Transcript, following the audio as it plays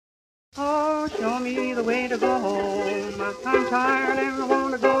oh, show me the way to go home. I'm tired and I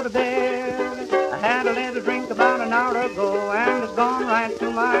want to go to bed. I had a little drink about an hour ago, and it's gone right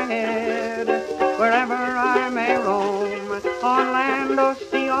to my head. Wherever I may roam, on land or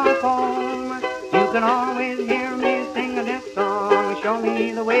sea or foam, you can always hear me sing this song, show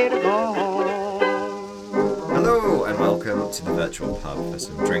me the way to go home. Hello and welcome to the virtual pub for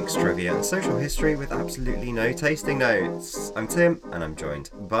some drinks, trivia and social history with absolutely no tasting notes. I'm Tim and I'm joined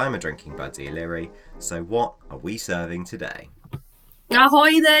by my drinking buddy Eleri. So what are we serving today?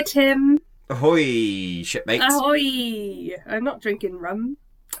 Ahoy there, Tim. Ahoy, shipmate. Ahoy. I'm not drinking rum.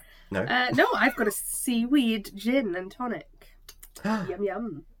 No? No, I've got a seaweed gin and tonic. Yum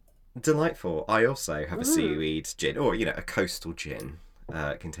yum. Delightful. I also have a seaweed gin, or a coastal gin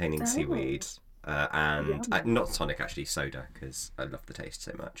containing seaweed. And not tonic, actually, soda, because I love the taste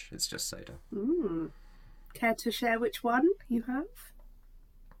so much. It's just soda. Care to share which one you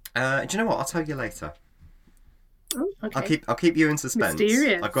have? Do you know what? I'll tell you later. Oh, okay. I'll keep you in suspense.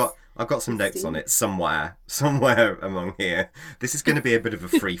 Mysterious. I've got some notes on it somewhere among here. This is going to be a bit of a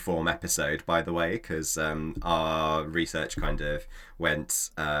free-form episode, by the way, because our research kind of went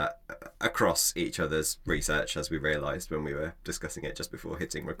across each other's research, as we realised when we were discussing it just before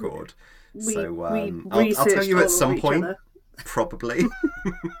hitting record. I'll tell you at some point, probably.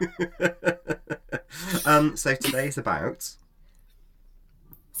 So today's about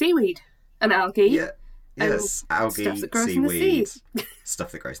seaweed and algae. Yeah. Yes, algae, stuff that grows seaweed, in the sea.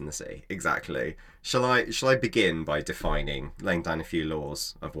 Stuff that grows in the sea. Exactly. Shall I begin by laying down a few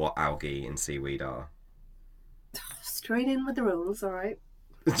laws of what algae and seaweed are? Straight in with the rules, all right.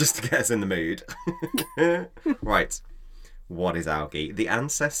 Just to get us in the mood. Right. What is algae? The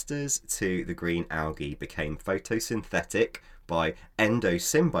ancestors to the green algae became photosynthetic by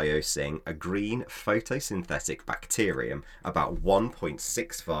endosymbiosing a green photosynthetic bacterium about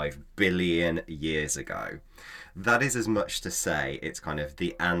 1.65 billion years ago. That is as much to say it's kind of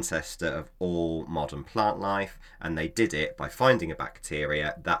the ancestor of all modern plant life, and they did it by finding a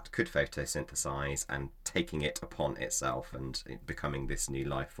bacteria that could photosynthesize and taking it upon itself and becoming this new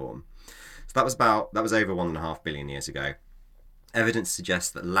life form. So that was over 1.5 billion years ago. Evidence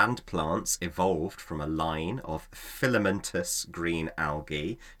suggests that land plants evolved from a line of filamentous green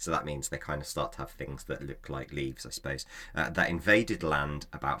algae, so that means they kind of start to have things that look like leaves, I suppose, that invaded land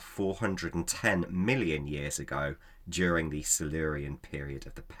about 410 million years ago during the Silurian period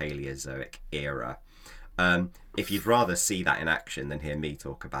of the Paleozoic era. If you'd rather see that in action than hear me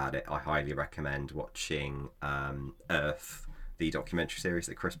talk about it, I highly recommend watching Earth, the documentary series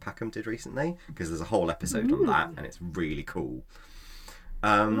that Chris Packham did recently, because there's a whole episode on that and it's really cool.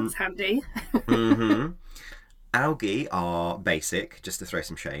 That's handy. Algae are basic, just to throw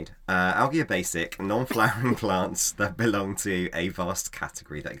some shade. Algae are basic, non-flowering plants that belong to a vast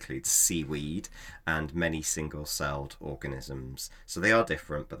category that includes seaweed and many single-celled organisms. So they are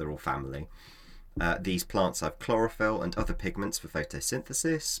different, but they're all family. These plants have chlorophyll and other pigments for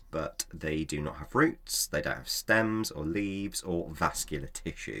photosynthesis, but they do not have roots, they don't have stems or leaves or vascular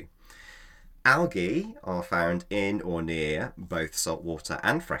tissue. Algae are found in or near both saltwater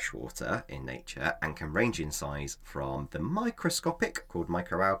and freshwater in nature and can range in size from the microscopic, called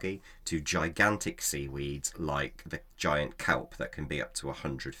microalgae, to gigantic seaweeds like the giant kelp that can be up to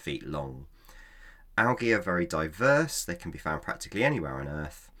 100 feet long. Algae are very diverse, they can be found practically anywhere on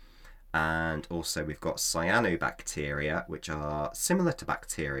Earth. And also we've got cyanobacteria, which are similar to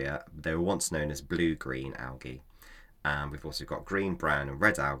bacteria. They were once known as blue-green algae. And we've also got green, brown and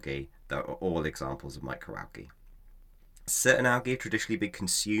red algae that are all examples of microalgae. Certain algae have traditionally been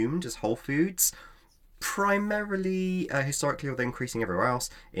consumed as whole foods, primarily, historically, although increasing everywhere else,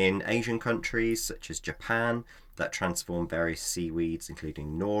 in Asian countries such as Japan, that transform various seaweeds,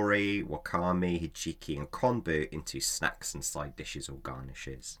 including nori, wakame, hijiki and konbu, into snacks and side dishes or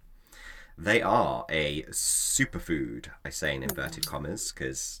garnishes. They are a superfood, I say in inverted commas,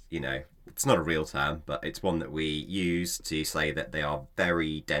 because, it's not a real term, but it's one that we use to say that they are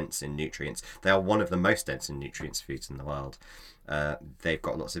very dense in nutrients. They are one of the most dense in nutrients foods in the world. They've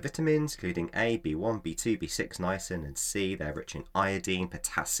got lots of vitamins, including A, B1, B2, B6, niacin and C. They're rich in iodine,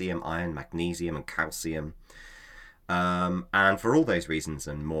 potassium, iron, magnesium and calcium. And for all those reasons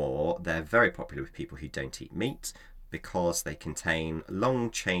and more, they're very popular with people who don't eat meat, because they contain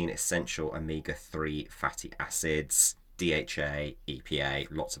long-chain essential omega-3 fatty acids, DHA, EPA,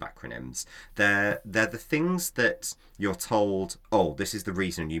 lots of acronyms. They're the things that you're told, oh, this is the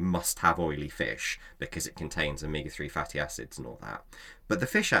reason you must have oily fish, because it contains omega-3 fatty acids and all that. But the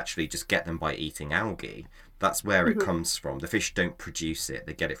fish actually just get them by eating algae. That's where it comes from. The fish don't produce it,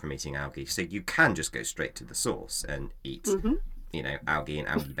 they get it from eating algae. So you can just go straight to the source and eat algae and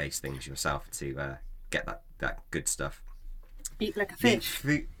algae-based things yourself to get that good stuff. Eat like a fish.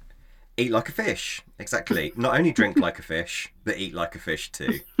 Eat like a fish, exactly. Not only drink like a fish, but eat like a fish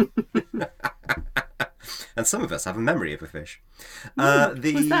too. And some of us have a memory of a fish.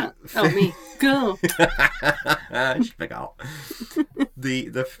 What's that? Oh, me. Go. She forgot.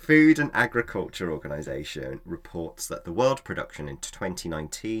 The Food and Agriculture Organization reports that the world production in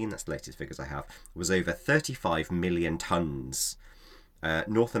 2019, that's the latest figures I have, was over 35 million tonnes.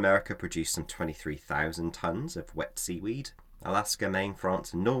 North America produced some 23,000 tonnes of wet seaweed. Alaska, Maine,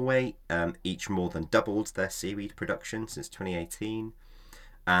 France and Norway each more than doubled their seaweed production since 2018.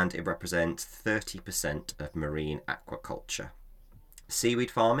 And it represents 30% of marine aquaculture. Seaweed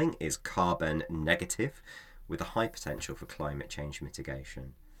farming is carbon negative with a high potential for climate change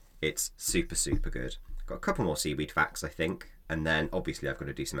mitigation. It's super, super good. Got a couple more seaweed facts, I think, and then obviously I've got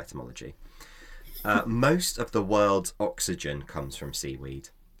to do some etymology. Most of the world's oxygen comes from seaweed.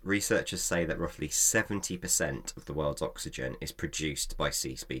 Researchers say that roughly 70% of the world's oxygen is produced by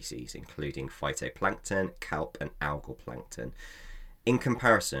sea species, including phytoplankton, kelp and algal plankton. In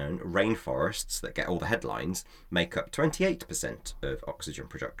comparison, rainforests that get all the headlines make up 28% of oxygen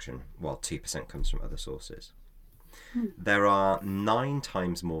production, while 2% comes from other sources. There are 9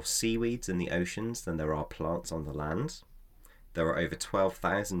 times more seaweeds in the oceans than there are plants on the land. There are over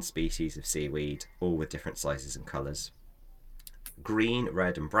 12,000 species of seaweed, all with different sizes and colours. Green,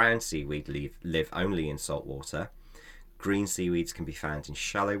 red and brown seaweed live only in salt water. Green seaweeds can be found in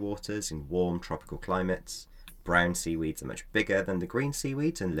shallow waters in warm tropical climates. Brown seaweeds are much bigger than the green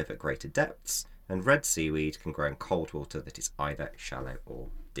seaweeds and live at greater depths, and red seaweed can grow in cold water that is either shallow or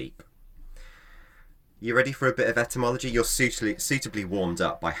deep. You ready for a bit of etymology? You're suitably warmed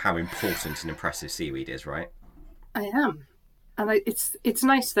up by how important and impressive seaweed is, right? I am. And it's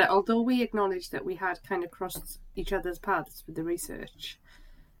nice that although we acknowledge that we had kind of crossed each other's paths with the research,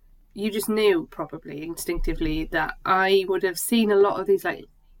 you just knew probably instinctively that I would have seen a lot of these like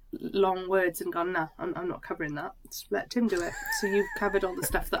long words and gone, nah, I'm not covering that. Just let Tim do it. So you've covered all the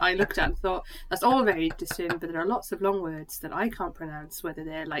stuff that I looked at and thought, that's all very interesting, but there are lots of long words that I can't pronounce, whether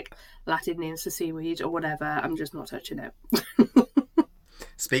they're like Latin names for seaweed or whatever. I'm just not touching it.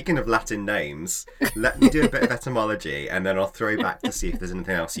 Speaking of Latin names, let me do a bit of etymology and then I'll throw back to see if there's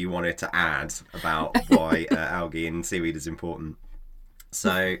anything else you wanted to add about why algae and seaweed is important.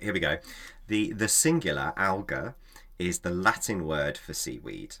 So here we go. The singular alga is the Latin word for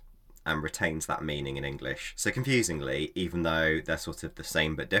seaweed and retains that meaning in English. So confusingly, even though they're sort of the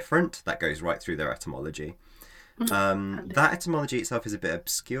same but different, that goes right through their etymology. That etymology itself is a bit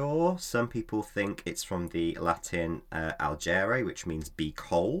obscure. Some people think it's from the Latin algere, which means be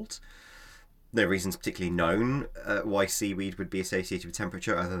cold. No reason's particularly known why seaweed would be associated with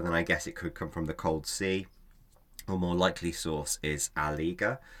temperature, other than I guess it could come from the cold sea. A more likely source is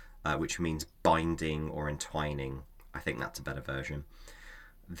alga, which means binding or entwining. I think that's a better version.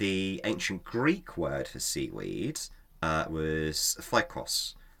 The ancient Greek word for seaweed was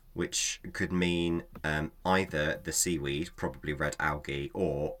phycos, which could mean either the seaweed, probably red algae,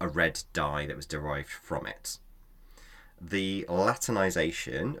 or a red dye that was derived from it. The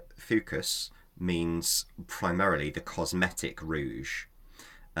Latinization, fucus, means primarily the cosmetic rouge.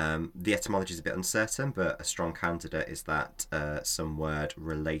 The etymology is a bit uncertain, but a strong candidate is that some word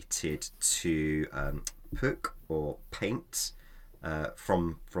related to puk or paint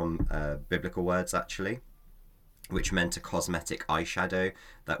from biblical words actually, which meant a cosmetic eyeshadow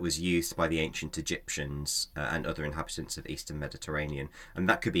that was used by the ancient Egyptians and other inhabitants of the Eastern Mediterranean. And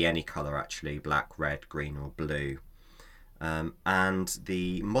that could be any colour actually, black, red, green or blue. And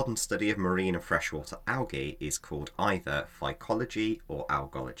the modern study of marine and freshwater algae is called either phycology or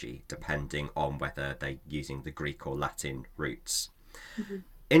algology, depending on whether they're using the Greek or Latin roots. Mm-hmm.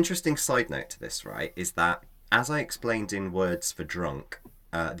 Interesting side note to this, right, is that as I explained in Words for Drunk,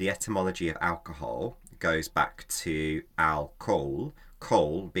 the etymology of alcohol goes back to alcohol,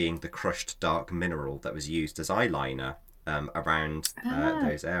 coal being the crushed dark mineral that was used as eyeliner around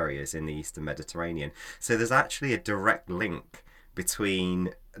those areas in the Eastern Mediterranean. So there's actually a direct link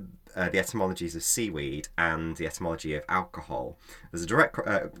between the etymologies of seaweed and the etymology of alcohol. There's a direct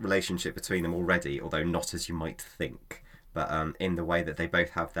relationship between them already, although not as you might think, but in the way that they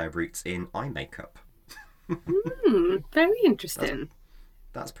both have their roots in eye makeup. Very interesting.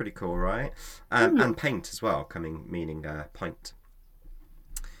 That's pretty cool, right? And paint as well, meaning pint.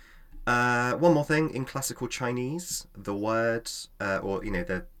 One more thing, in classical Chinese, the word or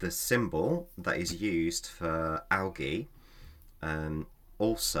the symbol that is used for algae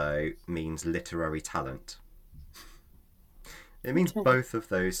also means literary talent. It means both of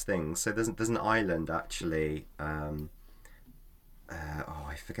those things. So there's an island actually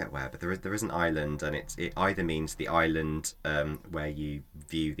I forget where, but there is an island, and it either means the island where you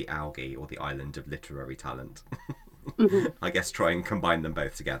view the algae or the island of literary talent. I guess try and combine them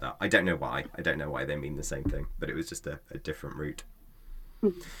both together. I don't know why. I don't know why they mean the same thing, but it was just a different route.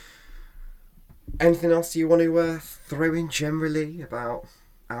 Anything else you want to throw in generally about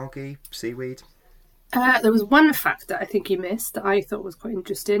algae, seaweed? There was one fact that I think you missed that I thought was quite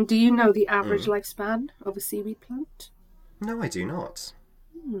interesting. Do you know the average lifespan of a seaweed plant? No, I do not.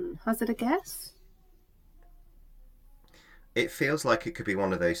 Hazard a guess? It feels like it could be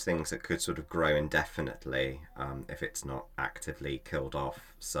one of those things that could sort of grow indefinitely if it's not actively killed off.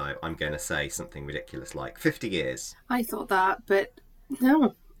 So I'm going to say something ridiculous like 50 years. I thought that, but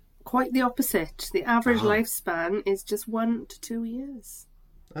no, quite the opposite. The average lifespan is just 1 to 2 years.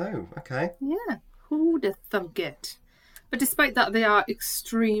 Oh, okay. Yeah, who'd have thunk it? But despite that, they are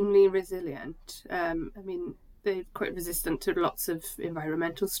extremely resilient. I mean, they're quite resistant to lots of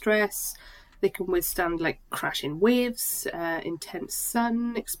environmental stress. They can withstand like crashing waves, intense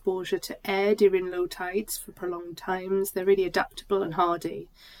sun, exposure to air during low tides for prolonged times. They're really adaptable and hardy.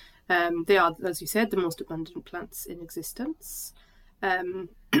 They are, as you said, the most abundant plants in existence. And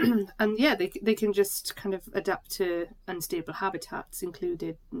yeah, they can just kind of adapt to unstable habitats,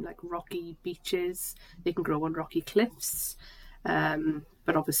 including like rocky beaches. They can grow on rocky cliffs.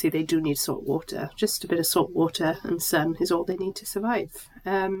 But obviously they do need salt water. Just a bit of salt water and sun is all they need to survive.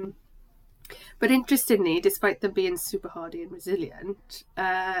 But interestingly, despite them being super hardy and resilient,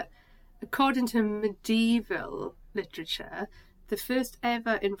 according to medieval literature, the first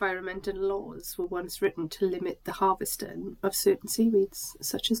ever environmental laws were once written to limit the harvesting of certain seaweeds,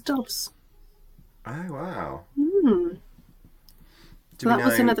 such as dulse. Oh, wow. So that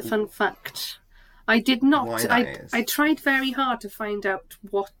was another fun fact. I did not. Why that is? I tried very hard to find out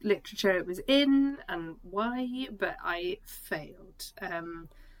what literature it was in and why, but I failed.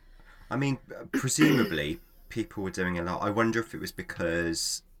 I mean, presumably people were doing a lot. I wonder if it was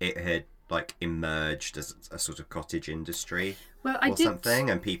because it had like emerged as a sort of cottage industry something,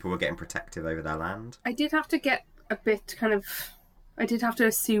 and people were getting protective over their land. I did have to get a bit I did have to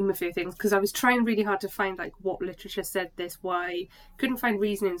assume a few things because I was trying really hard to find like what literature said this, why. Couldn't find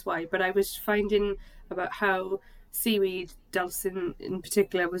reasonings why, but I was finding about how seaweed, dulse in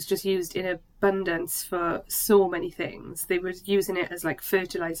particular, was just used in abundance for so many things. They were using it as like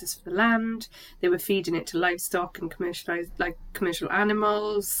fertilizers for the land. They were feeding it to livestock and commercial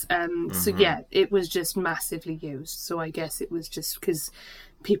animals. So yeah, it was just massively used. So I guess it was just because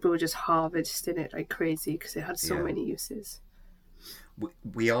people were just harvesting it like crazy because it had so many uses.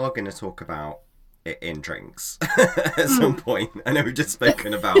 We are going to talk about it in drinks at some point. I know we've just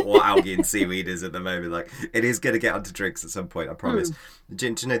spoken about what algae and seaweed is at the moment. Like, it is going to get onto drinks at some point, I promise. Do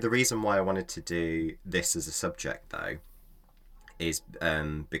you know the reason why I wanted to do this as a subject, though, is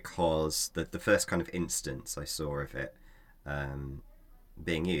because the first kind of instance I saw of it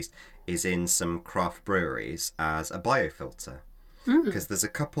being used is in some craft breweries as a biofilter. Because there's a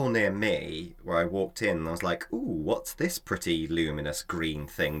couple near me where I walked in and I was like, ooh, what's this pretty luminous green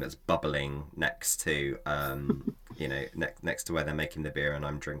thing that's bubbling next to, next to where they're making the beer and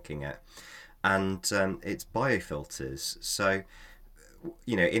I'm drinking it. And it's biofilters. So,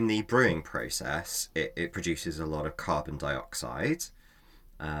 in the brewing process, it produces a lot of carbon dioxide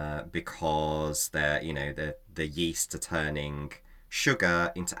because the yeast are turning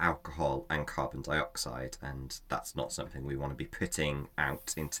sugar into alcohol and carbon dioxide, and that's not something we want to be putting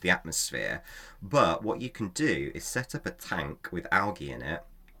out into the atmosphere. But what you can do is set up a tank with algae in it,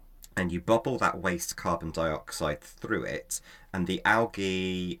 and you bubble that waste carbon dioxide through it, and the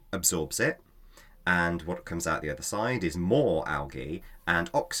algae absorbs it, and what comes out the other side is more algae, and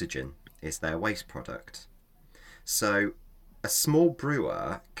oxygen is their waste product. So a small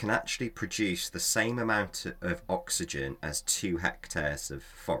brewer can actually produce the same amount of oxygen as 2 hectares of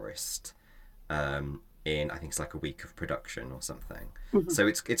forest in, I think it's like a week of production or something. So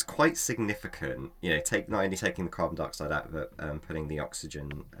it's quite significant, not only taking the carbon dioxide out, but putting the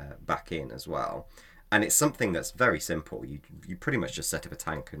oxygen back in as well. And it's something that's very simple. You pretty much just set up a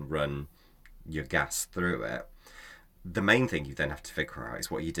tank and run your gas through it. The main thing you then have to figure out is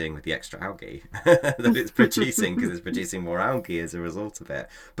what you're doing with the extra algae that it's producing, because it's producing more algae as a result of it.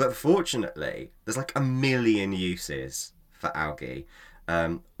 But fortunately, there's like a million uses for algae.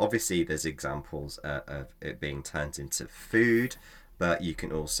 Obviously, there's examples of it being turned into food, but you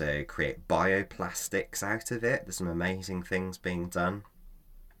can also create bioplastics out of it. There's some amazing things being done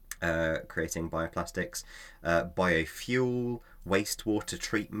creating bioplastics, biofuel, wastewater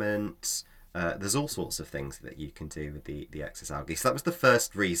treatment. there's all sorts of things that you can do with the excess algae. So that was the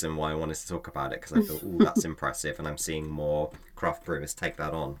first reason why I wanted to talk about it, because I thought, oh, that's impressive, and I'm seeing more craft brewers take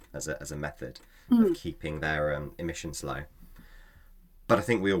that on as a method of keeping their emissions low. But I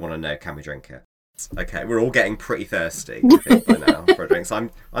think we all want to know, can we drink it? Okay, we're all getting pretty thirsty, I think, by now for a drink. So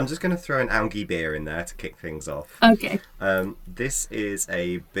I'm just going to throw an algae beer in there to kick things off. Okay. This is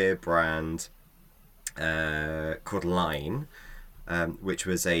a beer brand called Line, which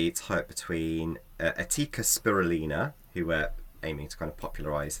was a type between Atica spirulina, who were aiming to kind of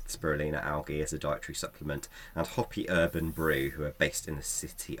popularise the spirulina algae as a dietary supplement, and Hoppy Urban Brew, who are based in the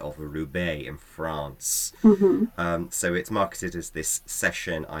city of Roubaix in France. So it's marketed as this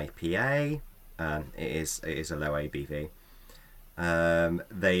session IPA. It is a low ABV.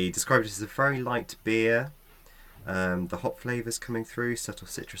 They describe it as a very light beer. The hop flavours coming through, subtle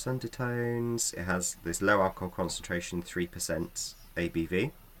citrus undertones. It has this low alcohol concentration, 3%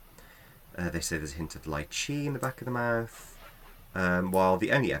 ABV. They say there's a hint of lychee in the back of the mouth, while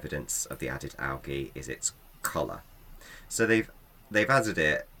the only evidence of the added algae is its colour. So they've added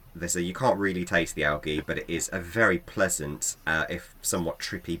it. They say you can't really taste the algae, but it is a very pleasant, if somewhat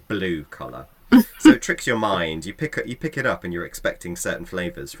trippy blue colour. So it tricks your mind. You pick it up and you're expecting certain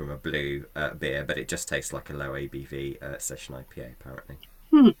flavours from a blue beer, but it just tastes like a low ABV session IPA apparently.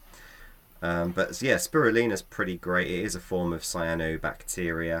 But yeah, spirulina's pretty great. It is a form of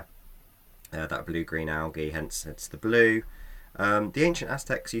cyanobacteria, that blue-green algae, hence the blue. The ancient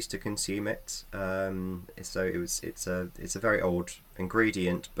Aztecs used to consume it, so it's a very old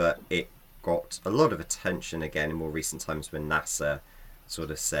ingredient, but it got a lot of attention again in more recent times when NASA sort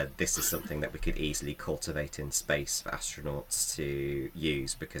of said this is something that we could easily cultivate in space for astronauts to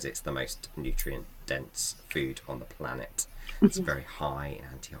use because it's the most nutrient dense food on the planet. It's very high in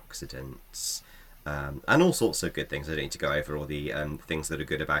antioxidants, and all sorts of good things. I don't need to go over all the things that are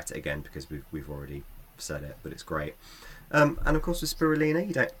good about it again because we've already said it, but it's great. And of course with spirulina,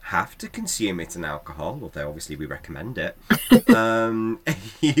 you don't have to consume it in alcohol, although obviously we recommend it.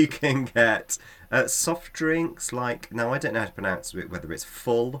 You can get soft drinks like, now I don't know how to pronounce it, whether it's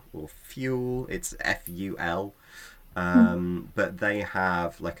Full or Fuel, it's F-U-L. But they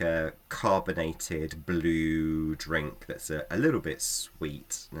have like a carbonated blue drink that's a little bit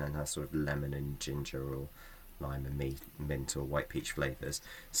sweet and has sort of lemon and ginger or lime and mint or white peach flavours.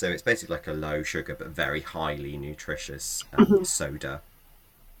 So it's basically like a low sugar but very highly nutritious soda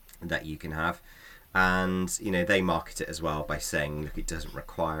that you can have. And you know, they market it as well by saying, look, it doesn't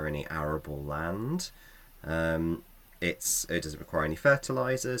require any arable land. It doesn't require any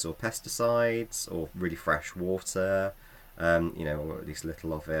fertilizers or pesticides or really fresh water, or at least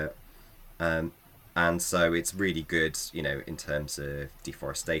little of it. And so it's really good, in terms of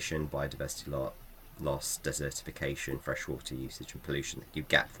deforestation, biodiversity loss, desertification, freshwater usage and pollution that you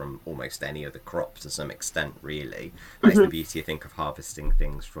get from almost any other crop to some extent, really. That's the beauty, I think, of harvesting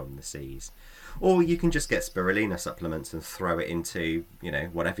things from the seas. Or you can just get spirulina supplements and throw it into,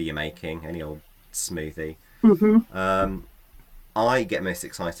 whatever you're making, any old smoothie. I get most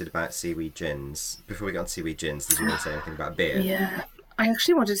excited about seaweed gins. Before we get on to seaweed gins, did you want to say anything about beer? Yeah, I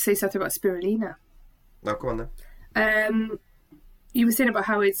actually wanted to say something about spirulina. Oh, go on then. You were saying about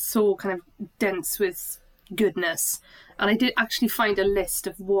how it's so kind of dense with goodness, and I did actually find a list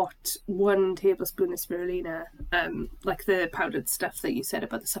of what 1 tablespoon of spirulina, like the powdered stuff that you said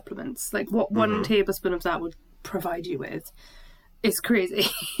about the supplements, like what 1 tablespoon of that would provide you with. It's crazy.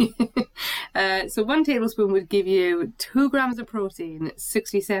 So 1 tablespoon would give you 2 grams of protein,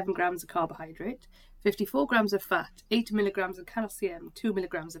 67 grams of carbohydrate, 54 grams of fat, 8 milligrams of calcium, 2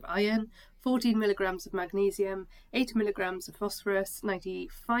 milligrams of iron, 14 milligrams of magnesium, 8 milligrams of phosphorus,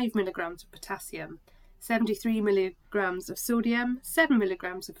 95 milligrams of potassium, 73 milligrams of sodium, 7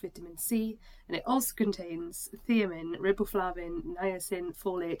 milligrams of vitamin C, and it also contains thiamine, riboflavin, niacin,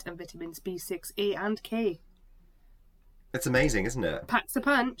 folate, and vitamins B6, A, and K. It's amazing, isn't it? Packs a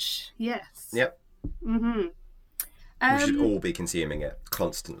punch, yes. Yep. We should all be consuming it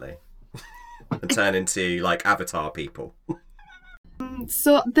constantly and turn into like Avatar people.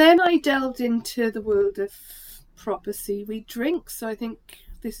 So then I delved into the world of proper seaweed drinks. So I think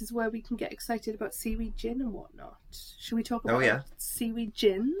this is where we can get excited about seaweed gin and whatnot. Should we talk about seaweed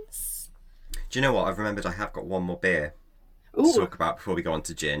gins? Do you know what? I've remembered I have got one more beer to talk about before we go on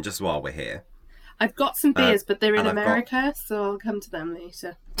to gin, just while we're here. I've got some beers, but they're in America, so I'll come to them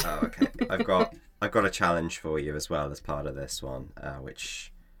later. Oh, okay. I've got a challenge for you as well as part of this one,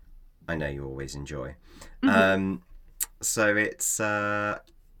 which I know you always enjoy. So it's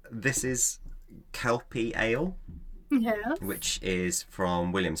this is Kelpie Ale, which is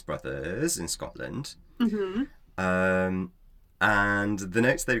from Williams Brothers in Scotland. And And the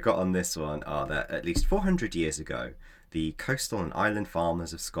notes they've got on this one are that at least 400 years ago, the coastal and island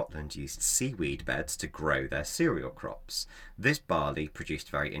farmers of Scotland used seaweed beds to grow their cereal crops. This barley produced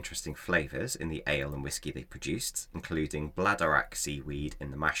very interesting flavours in the ale and whisky they produced, including bladderwrack seaweed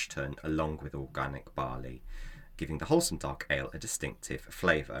in the mash tun along with organic barley, giving the wholesome dark ale a distinctive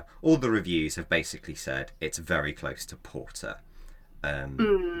flavour. All the reviews have basically said it's very close to porter,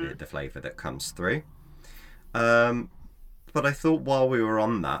 the flavour that comes through. But I thought while we were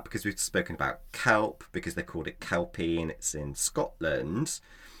on that, because we've spoken about kelp, because they called it kelpie and it's in Scotland,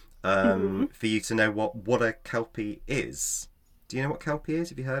 for you to know what a kelpie is. Do you know what kelpie is?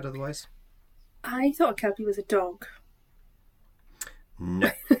 Have you heard otherwise? I thought a kelpie was a dog.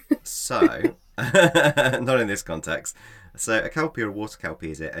 No. So, not in this context. So a kelpie or a water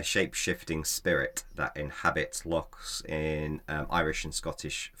kelpie is a shape-shifting spirit that inhabits lochs in Irish and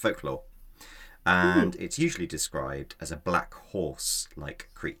Scottish folklore. And it's usually described as a black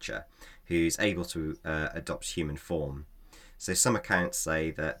horse-like creature who's able to adopt human form. So some accounts say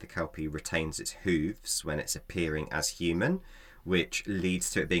that the kelpie retains its hooves when it's appearing as human, which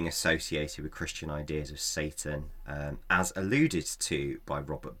leads to it being associated with Christian ideas of Satan, as alluded to by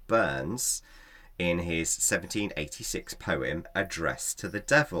Robert Burns in his 1786 poem Address to the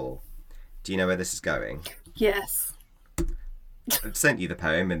Devil. Do you know where this is going? Yes. I've sent you the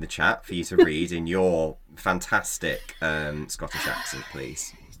poem in the chat for you to read in your fantastic Scottish accent,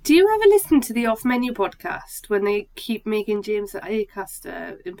 please. Do you ever listen to the Off Menu podcast when they keep making James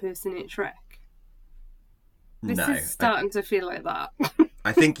Acaster impersonate Shrek? This is starting to feel like that.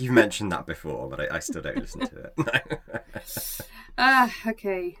 I think you've mentioned that before, but I still don't listen to it. No.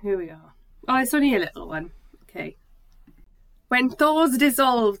 Okay, here we are. Oh, it's only a little one. Okay. When thaws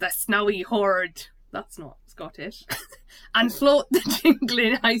dissolve the snowy horde, that's not Scottish, and float the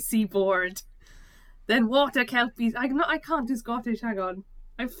jingling icy board, then water kelpies. I can't do Scottish. Hang on,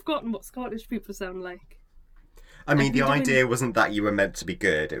 I've forgotten what Scottish people sound like. I mean, the idea wasn't that you were meant to be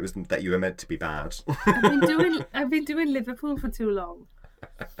good; it was that you were meant to be bad. I've been doing Liverpool for too long.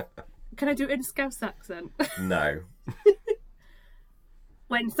 Can I do it in a Scouse accent? No.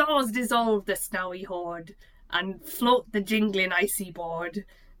 When thaws dissolve the snowy horde and float the jingling icy board,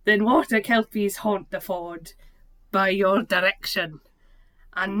 then water kelpies haunt the ford by your direction,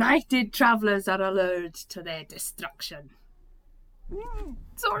 and nighted travellers are allured to their destruction.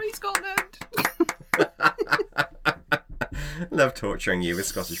 Sorry, Scotland. Love torturing you with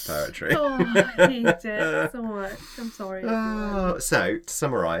Scottish poetry. Oh, I hate it so much. I'm sorry. So, to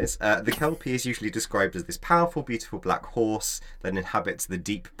summarise, the kelpie is usually described as this powerful, beautiful black horse that inhabits the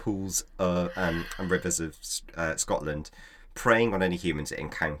deep pools and rivers of Scotland, preying on any humans it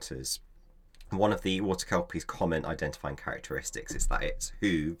encounters. One of the water kelpie's common identifying characteristics is that its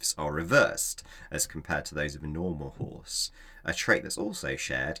hooves are reversed as compared to those of a normal horse, a trait that's also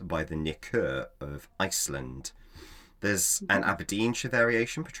shared by the Nikur of Iceland. There's an Aberdeenshire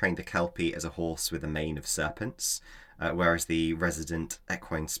variation portraying the kelpie as a horse with a mane of serpents, whereas the resident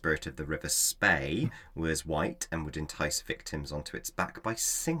equine spirit of the River Spey was white and would entice victims onto its back by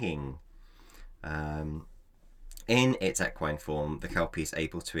singing. In its equine form, the kelpie is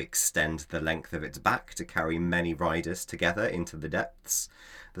able to extend the length of its back to carry many riders together into the depths.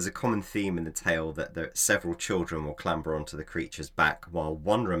 There's a common theme in the tale that several children will clamber onto the creature's back while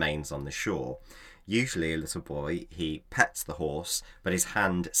one remains on the shore. Usually a little boy, he pets the horse, but his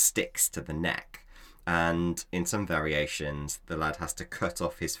hand sticks to the neck. And in some variations, the lad has to cut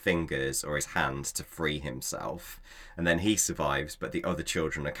off his fingers or his hand to free himself. And then he survives, but the other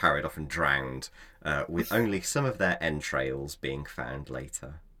children are carried off and drowned, with only some of their entrails being found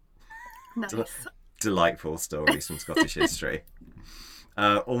later. Nice. Delightful stories from Scottish history.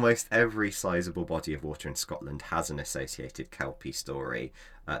 Almost every sizable body of water in Scotland has an associated kelpie story,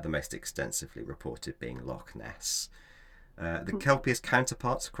 the most extensively reported being Loch Ness. The kelpie has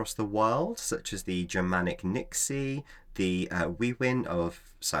counterparts across the world, such as the Germanic nixie, the weewin of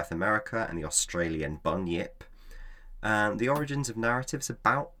South America, and the Australian bunyip. The origins of narratives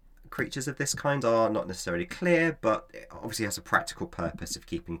about creatures of this kind are not necessarily clear, but it obviously has a practical purpose of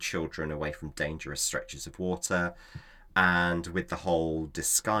keeping children away from dangerous stretches of water. And with the whole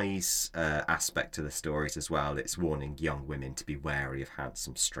disguise aspect to the stories as well, it's warning young women to be wary of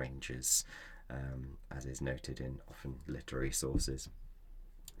handsome strangers, as is noted in often literary sources.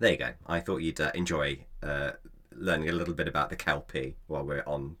 There you go. I thought you'd enjoy learning a little bit about the kelpie while we're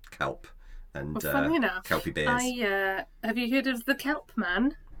on kelp and funny enough, kelpie beers. Have you heard of the kelp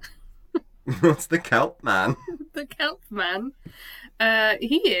man? What's the kelp man? The kelp man.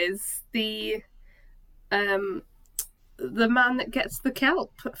 He is the man that gets the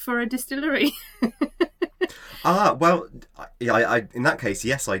kelp for a distillery. Well, I in that case,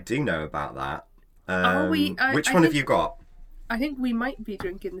 yes, I do know about that. Which one have you got? I think we might be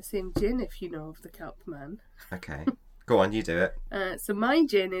drinking the same gin if you know of the Kelp Man. Okay, go on, you do it. So my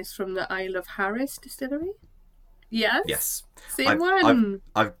gin is from the Isle of Harris distillery. Yes. Yes. Same one.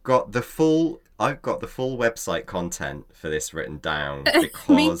 I've got the full website content for this written down because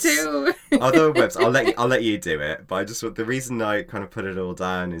Me too. other webs. I'll let you do it. But the reason I kind of put it all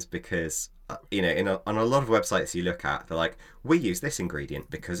down is because on a lot of websites you look at, they're like, we use this ingredient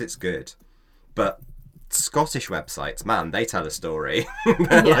because it's good, but Scottish websites, man, they tell a story.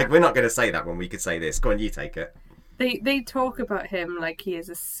 Like, we're not going to say that when we could say this. Go on, you take it. They talk about him like he is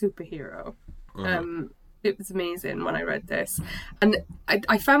a superhero. It was amazing when I read this, and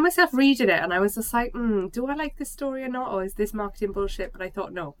I found myself reading it, and I was just like, do I like this story or not, or is this marketing bullshit? But I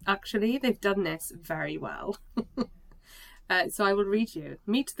thought, no, actually, they've done this very well. So I will read you.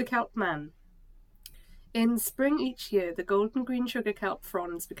 Meet the Kelp Man. In spring each year, the golden green sugar kelp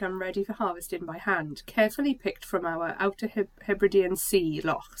fronds become ready for harvesting by hand, carefully picked from our outer Hebridean sea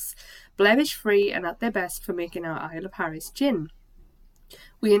lochs, blemish-free and at their best for making our Isle of Harris gin.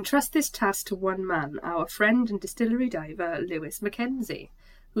 We entrust this task to one man, our friend and distillery diver, Lewis Mackenzie,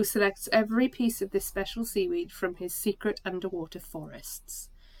 who selects every piece of this special seaweed from his secret underwater forests.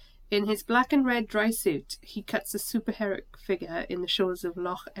 In his black and red dry suit, he cuts a superheroic figure in the shores of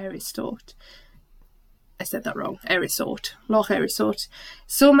Loch Erisort. I said that wrong. Erisort. Loch Erisort.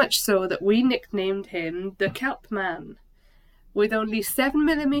 So much so that we nicknamed him the Kelp Man. With only 7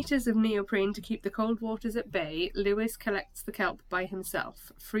 millimeters of neoprene to keep the cold waters at bay, Lewis collects the kelp by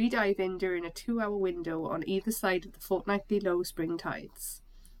himself, free diving during a 2-hour window on either side of the fortnightly low spring tides.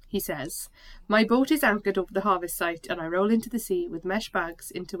 He says, "My boat is anchored over the harvest site and I roll into the sea with mesh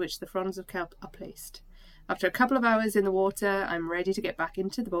bags into which the fronds of kelp are placed. After a couple of hours in the water, I'm ready to get back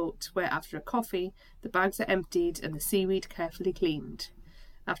into the boat, where after a coffee, the bags are emptied and the seaweed carefully cleaned.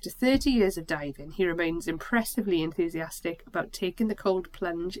 After 30 years of diving, he remains impressively enthusiastic about taking the cold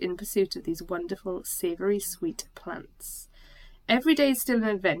plunge in pursuit of these wonderful, savoury, sweet plants. Every day is still an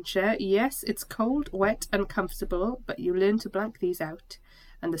adventure. Yes, it's cold, wet, uncomfortable, but you learn to blank these out.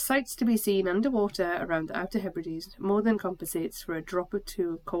 And the sights to be seen underwater around the Outer Hebrides more than compensates for a drop or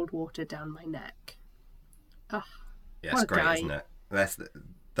two of cold water down my neck." Oh, yeah, it's great, isn't it?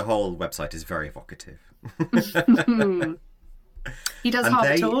 The whole website is very evocative. He does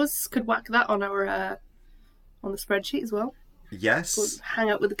harbour tours. Could whack that on our on the spreadsheet as well. Yes. We'll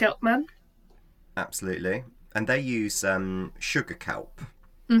hang out with the Kelp Man. Absolutely. And they use sugar kelp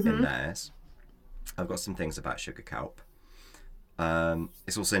in theirs. I've got some things about sugar kelp.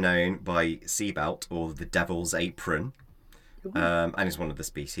 It's also known by seabelt or the devil's apron. And it's one of the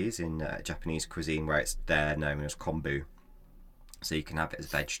species in Japanese cuisine where they're known as kombu. So you can have it as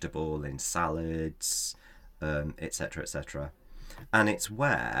vegetable in salads, etc., etc. And it's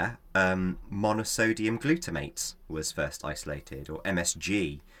where monosodium glutamate was first isolated, or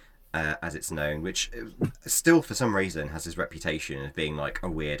MSG, as it's known, which still for some reason has this reputation of being like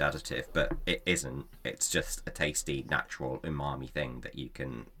a weird additive, but it isn't. It's just a tasty, natural umami thing that you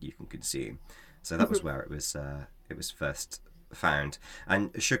can consume. So that was where it was first found.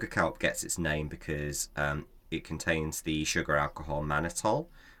 And sugar kelp gets its name because it contains the sugar alcohol mannitol,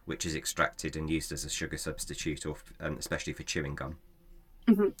 which is extracted and used as a sugar substitute, or especially for chewing gum.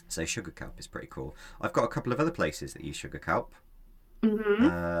 So sugar kelp is pretty cool. I've got a couple of other places that use sugar kelp.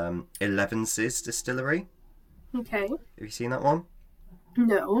 Elevenses Distillery. Okay. Have you seen that one?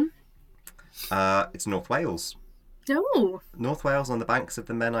 No. It's North Wales. No. North Wales on the banks of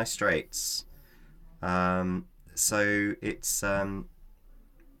the Menai Straits. So it's still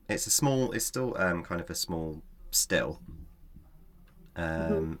kind of a small still.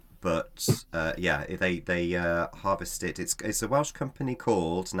 But yeah, they harvest it. It's a Welsh company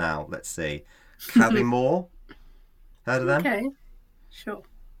called, now let's see, Callymore. Heard of them? Okay, sure.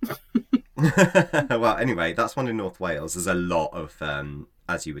 Well, anyway, that's one in North Wales. There's a lot of,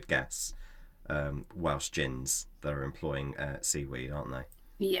 as you would guess, Welsh gins that are employing seaweed, aren't they?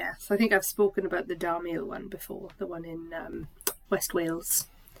 Yes, I think I've spoken about the Darmeal one before, the one in West Wales.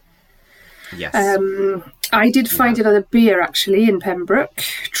 Yes. I did find another beer actually in Pembroke,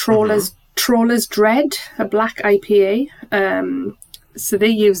 Trawler's Dread, a black IPA. So they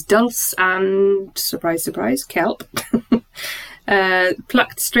use dulse and, surprise, surprise, kelp,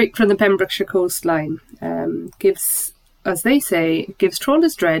 plucked straight from the Pembrokeshire coastline. Gives, as they say, gives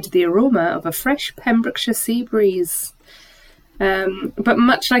Trawler's Dread the aroma of a fresh Pembrokeshire sea breeze. But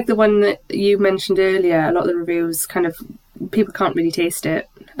much like the one that you mentioned earlier, a lot of the reviews people can't really taste it.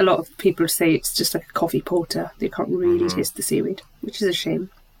 A lot of people say it's just like a coffee porter. They can't really taste the seaweed, which is a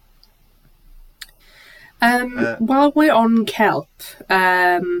shame. While we're on kelp,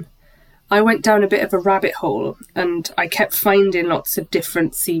 I went down a bit of a rabbit hole and I kept finding lots of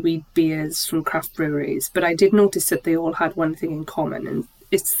different seaweed beers from craft breweries, but I did notice that they all had one thing in common, and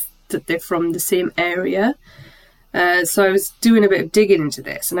it's that they're from the same area. So I was doing a bit of digging into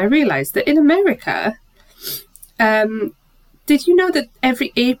this, and I realised that in America, did you know that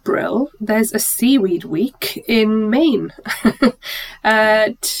every April there's a seaweed week in Maine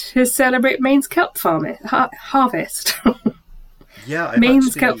to celebrate Maine's kelp harvest? Yeah,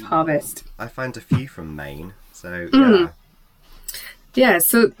 Maine's kelp harvest. I found a few from Maine, so yeah. Yeah,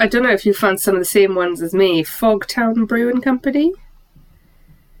 so I don't know if you found some of the same ones as me. Fogtown Brewing Company.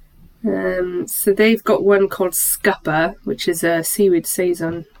 So they've got one called Scupper, which is a seaweed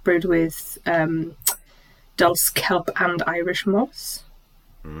saison brewed with dulse kelp and Irish moss.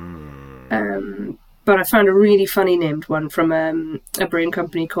 But I found a really funny named one from a brewing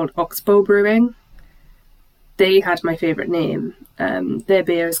company called Oxbow Brewing. They had my favourite name. Their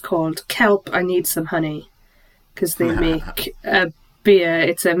beer is called Kelp I Need Some Honey, because they make a beer.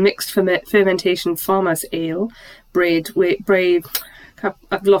 It's a mixed fermentation farmer's ale brewed with...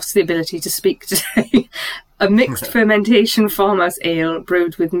 I've lost the ability to speak today. A mixed fermentation farmer's ale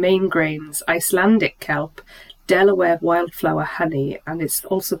brewed with Maine grains, Icelandic kelp, Delaware wildflower honey, and it's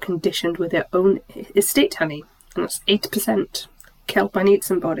also conditioned with their own estate honey. And it's 8% kelp I Need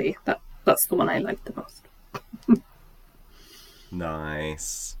Somebody. That's the one I like the most.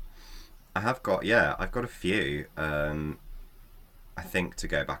 Nice. I've got a few. I think to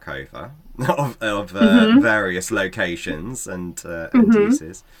go back over of various locations and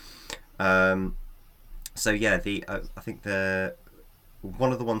uses. So yeah, I think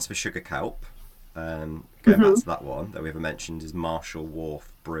one of the ones for sugar kelp. Going back to that one that we ever mentioned is Marshall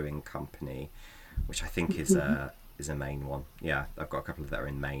Wharf Brewing Company, which I think is a Maine one. Yeah, I've got a couple that are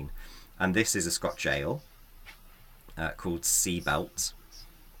in Maine, and this is a Scotch ale called Seabelt.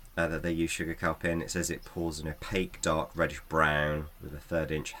 That they use sugar kelp in. It says it pours an opaque, dark, reddish brown with a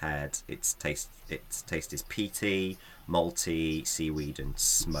 3/3-inch head. Its taste is peaty, malty, seaweed, and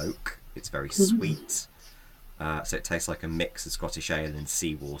smoke. It's very sweet. So it tastes like a mix of Scottish ale and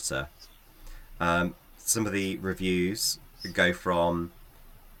seawater. Some of the reviews go from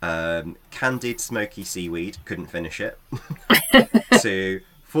candied, smoky seaweed, couldn't finish it, to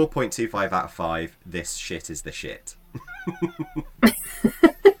 4.25 out of 5. This shit is the shit.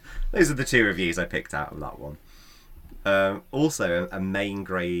 Those are the two reviews I picked out of that one. Also, a main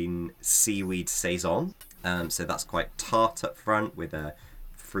grain seaweed saison. So that's quite tart up front with a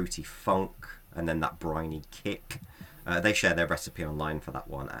fruity funk and then that briny kick. They share their recipe online for that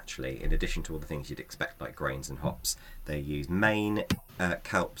one, actually. In addition to all the things you'd expect, like grains and hops, they use Maine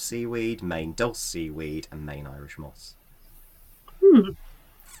kelp seaweed, Maine dulse seaweed, and Maine Irish moss.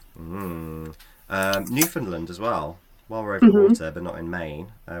 Newfoundland as well. While we're over the water, but not in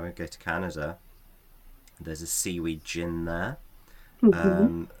Maine, we go to Canada. There's a seaweed gin there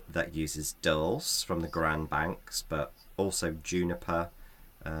that uses dulse from the Grand Banks, but also juniper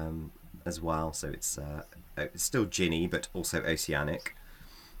as well. So it's still ginny, but also oceanic.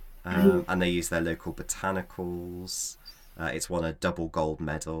 And they use their local botanicals. It's won a double gold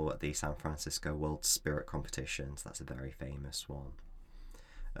medal at the San Francisco World Spirit Competitions. That's a very famous one.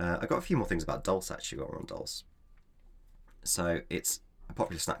 I got a few more things about dulse actually while we're on dulse. So it's a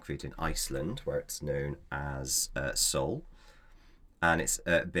popular snack food in Iceland, where it's known as sol, and it's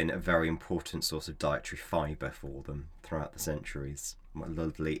been a very important source of dietary fibre for them throughout the centuries. What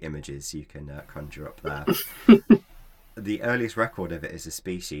lovely images you can conjure up there. The earliest record of it as a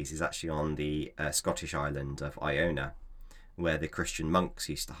species is actually on the Scottish island of Iona, where the Christian monks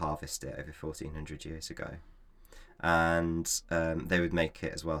used to harvest it over 1400 years ago. And they would make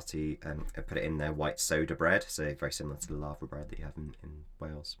it as well to put it in their white soda bread, so very similar to the lava bread that you have in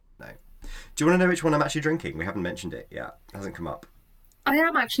Wales. No. Do you want to know which one I'm actually drinking? We haven't mentioned it yet. It hasn't come up. I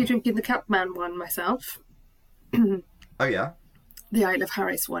am actually drinking the Kelpman one myself. Oh, yeah? The Isle of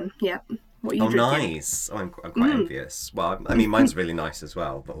Harris one, yeah. What are you drinking? Nice. I'm quite envious. Well, I mean, mine's really nice as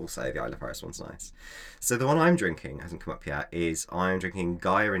well, but also the Isle of Harris one's nice. So the one I'm drinking, hasn't come up yet, is I'm drinking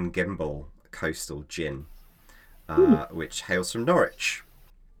Gyre and Gimble Coastal Gin. Which hails from Norwich.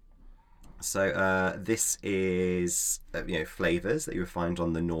 So this is flavours that you would find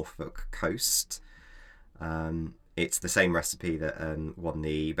on the Norfolk coast. It's the same recipe that won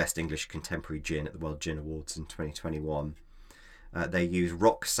the Best English Contemporary Gin at the World Gin Awards in 2021. They use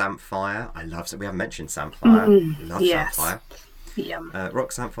rock samphire. I love. We haven't mentioned samphire. Love samphire. Yum.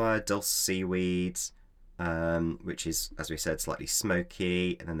 Rock samphire, dulse seaweed. Which is, as we said, slightly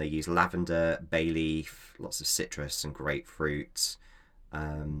smoky, and then they use lavender, bay leaf, lots of citrus and grapefruit,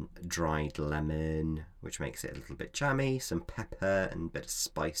 dried lemon, which makes it a little bit jammy, some pepper and a bit of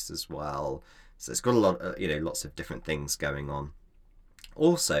spice as well. So it's got a lot, lots of different things going on.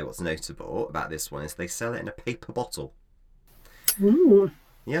 Also, what's notable about this one is they sell it in a paper bottle. Ooh.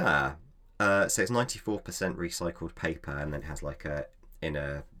 Yeah. So it's 94% recycled paper, and then it has in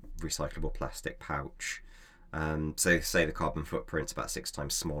a recyclable plastic pouch. So say the carbon footprint's about 6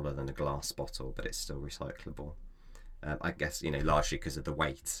 times smaller than a glass bottle, but it's still recyclable. I guess, largely because of the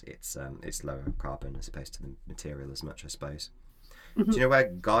weight, it's lower carbon as opposed to the material as much, I suppose. Mm-hmm. Do you know where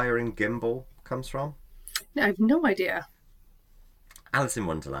Gaia and Gimbal comes from? I have no idea. Alice in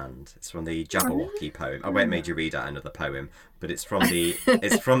Wonderland. It's from the Jabberwocky poem. I won't make you read out another poem, but it's from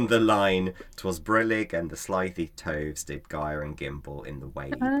the line "'Twas brillig and the slithy toves did Gaia and Gimbal in the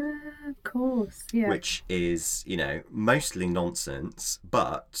wave." Of course, yeah. Which is, mostly nonsense,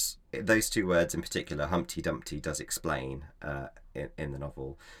 but those 2 words in particular, Humpty Dumpty does explain in the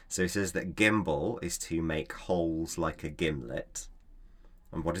novel. So it says that gimbal is to make holes like a gimlet.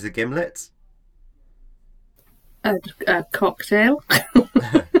 And what is a gimlet? A cocktail.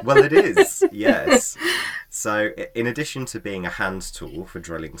 Well, it is, yes. So in addition to being a hand tool for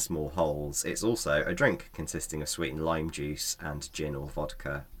drilling small holes, it's also a drink consisting of sweetened lime juice and gin or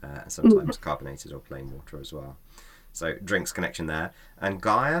vodka, sometimes carbonated or plain water as well. So drinks connection there. And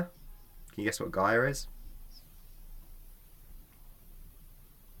Gaia, can you guess what Gaia is?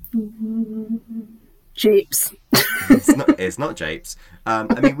 Japes. It's not japes.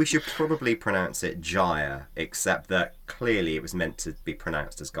 We should probably pronounce it Jaya, except that clearly it was meant to be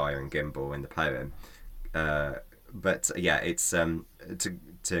pronounced as Gaia and Gimbal in the poem. But yeah, it's to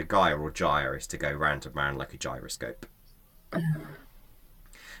Gaia or Jaya is to go round and round like a gyroscope.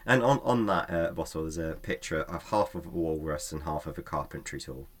 And on that bottle, there's a picture of half of a walrus and half of a carpentry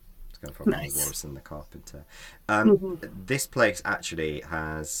tool. It's going from the walrus and the carpenter. This place actually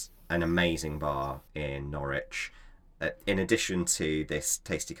has an amazing bar in Norwich. In addition to this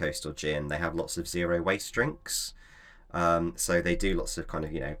tasty coastal gin, they have lots of zero waste drinks. So they do lots of kind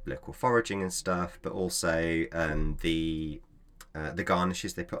of local foraging and stuff, but also the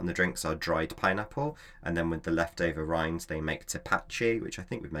garnishes they put on the drinks are dried pineapple, and then with the leftover rinds they make tapachi, which I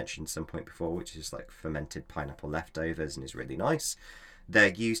think we've mentioned at some point before, which is like fermented pineapple leftovers and is really nice. Their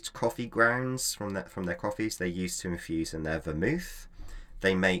used coffee grounds from their coffees they use to infuse in their vermouth.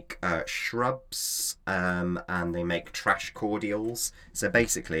 They make shrubs and they make trash cordials. So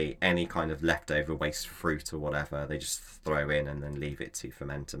basically any kind of leftover waste fruit or whatever, they just throw in and then leave it to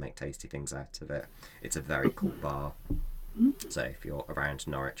ferment and make tasty things out of it. It's a very cool bar. So if you're around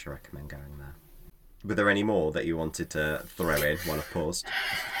Norwich, I recommend going there. Were there any more that you wanted to throw in while I paused?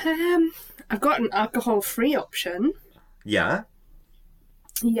 I've got an alcohol-free option. Yeah?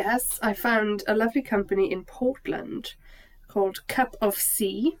 Yes, I found a lovely company in Portland called Cup of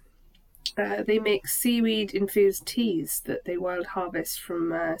Sea. They make seaweed-infused teas that they wild harvest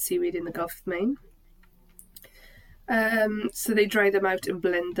from seaweed in the Gulf of Maine. So they dry them out and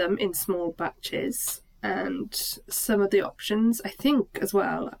blend them in small batches. And some of the options, I think as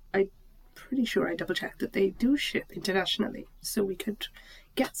well, I'm pretty sure I double-checked that they do ship internationally, so we could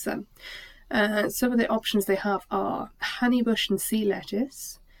get some. Some of the options they have are honeybush and sea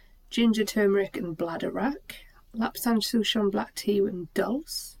lettuce, ginger, turmeric and bladderwrack, Lapsang Souchong black tea and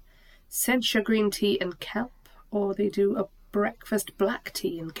dulse, sencha green tea and kelp, or they do a breakfast black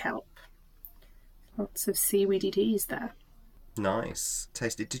tea and kelp. Lots of seaweedy teas there. Nice,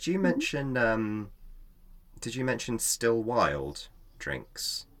 tasty. Did you mention still wild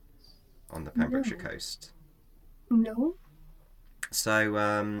drinks on the Pembrokeshire coast? No. So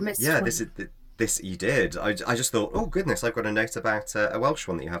yeah, one. this you did. I just thought, oh goodness, I've got a note about a Welsh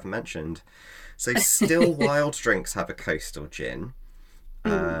one that you haven't mentioned. So still wild drinks have a coastal gin,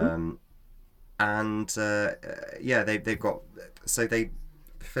 and yeah, they've got, so they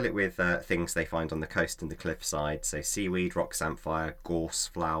fill it with things they find on the coast and the cliffside. So seaweed, rock samphire, gorse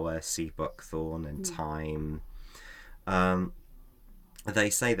flower, sea buckthorn, and thyme.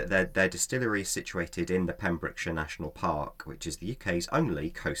 They say that their distillery is situated in the Pembrokeshire National Park, which is the UK's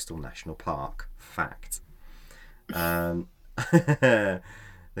only coastal national park. Fact.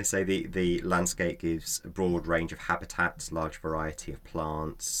 They say the landscape gives a broad range of habitats, large variety of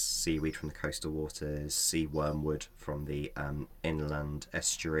plants, seaweed from the coastal waters, sea wormwood from the inland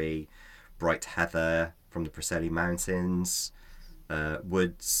estuary, bright heather from the Preseli Mountains,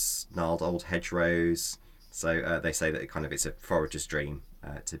 woods, gnarled old hedgerows. So they say that it's a forager's dream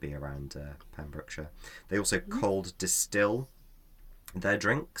to be around Pembrokeshire. They also cold distill their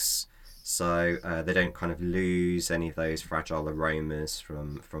drinks, so they don't kind of lose any of those fragile aromas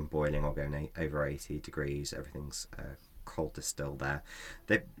from boiling or going over 80 degrees. Everything's cold distill there.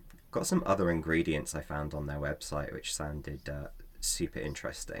 They've got some other ingredients I found on their website which sounded super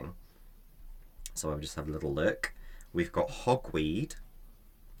interesting. So I'll just have a little look. We've got hogweed,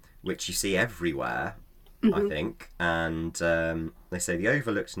 which you see everywhere, I think. And they say the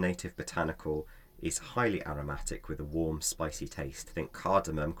overlooked native botanical is highly aromatic with a warm, spicy taste. Think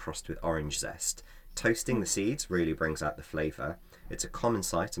cardamom crossed with orange zest. Toasting the seeds really brings out the flavour. It's a common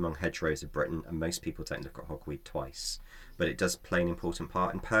sight among hedgerows of Britain, and most people don't look at hogweed twice. But it does play an important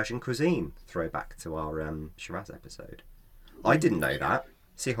part in Persian cuisine. Throwback to our Shiraz episode. I didn't know that.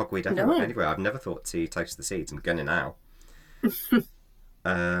 See hogweed everywhere. I've never thought to toast the seeds. I'm gonna now.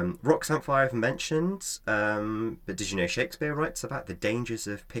 Rock samphire I've mentioned, but did you know Shakespeare writes about the dangers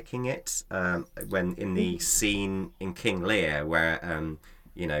of picking it when in the scene in King Lear where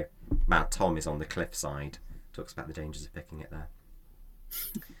Mad Tom is on the cliffside, talks about the dangers of picking it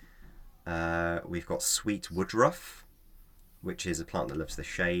there. We've got sweet woodruff, which is a plant that loves the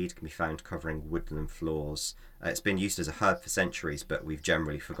shade, can be found covering woodland floors. It's been used as a herb for centuries, but we've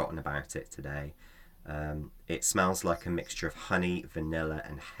generally forgotten about it today. It smells like a mixture of honey, vanilla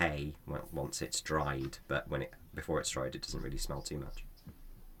and hay once it's dried, but before it's dried it doesn't really smell too much.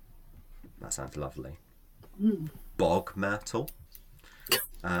 That sounds lovely. Bog myrtle,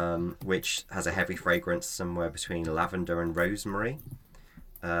 which has a heavy fragrance somewhere between lavender and rosemary,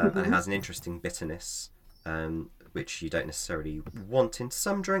 and it has an interesting bitterness, which you don't necessarily want in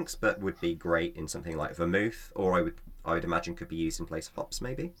some drinks, but would be great in something like vermouth, or I would imagine could be used in place of hops,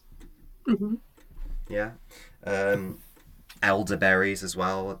 maybe. Yeah. Elderberries as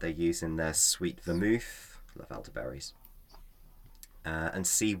well, they use in their sweet vermouth. Love elderberries. And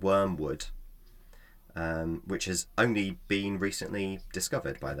sea wormwood, which has only been recently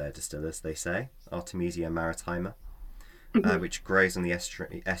discovered by their distillers, they say. Artemisia maritima, which grows on the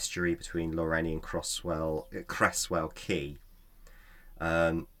estuary between Lorraine and Cresswell Quay.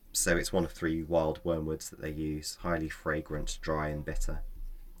 So it's one of 3 wild wormwoods that they use. Highly fragrant, dry and bitter.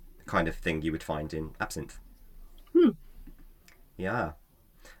 The kind of thing you would find in absinthe. Yeah.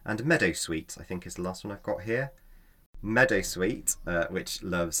 And meadowsweet, I think, is the last one I've got here. Meadowsweet, which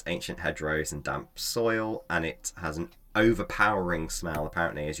loves ancient hedgerows and damp soil, and it has an overpowering smell,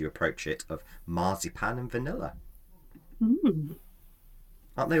 apparently, as you approach it, of marzipan and vanilla.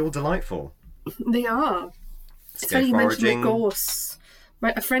 Aren't they all delightful? They are. It's funny you mentioned the gorse.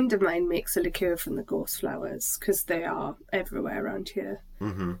 A friend of mine makes a liqueur from the gorse flowers because they are everywhere around here.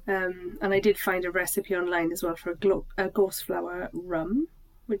 And I did find a recipe online as well for a gorse flower rum,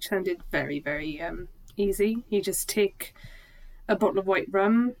 which sounded very, very easy. You just take a bottle of white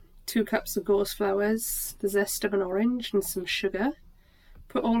rum, 2 cups of gorse flowers, the zest of an orange and some sugar.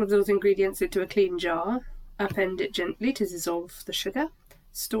 Put all of those ingredients into a clean jar, upend it gently to dissolve the sugar,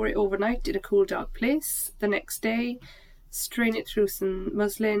 store it overnight in a cool, dark place. The next day, strain it through some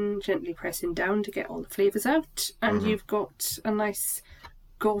muslin, gently pressing down to get all the flavours out, and you've got a nice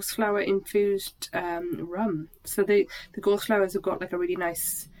gorse flower infused rum. So the gorse flowers have got like a really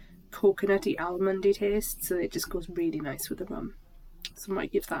nice coconutty, almondy taste, so it just goes really nice with the rum. So I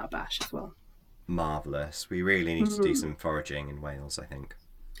might give that a bash as well. Marvellous. We really need to do some foraging in Wales, I think.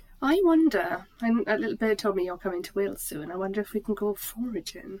 I wonder, and a little bird told me you're coming to Wales soon, I wonder if we can go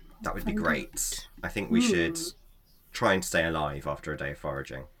foraging. That would be great. I think we should try and stay alive after a day of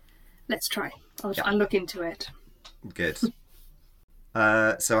foraging. Let's try. I'll look into it. Good. So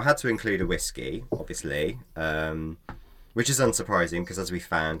I had to include a whiskey, obviously, which is unsurprising because, as we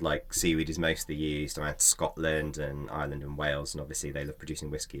found, like, seaweed is mostly used around Scotland and Ireland and Wales, and obviously they love producing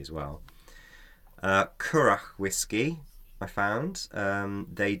whiskey as well. Currach whiskey, I found.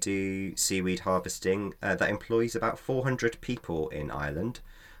 They do seaweed harvesting that employs about 400 people in Ireland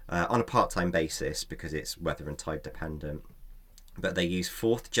on a part-time basis because it's weather and tide dependent. But they use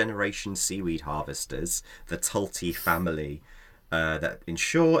 4th generation seaweed harvesters, the Tulty family, that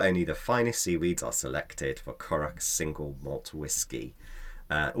ensure only the finest seaweeds are selected for Currach's single malt whiskey.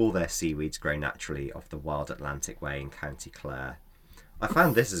 All their seaweeds grow naturally off the wild Atlantic Way in County Clare. I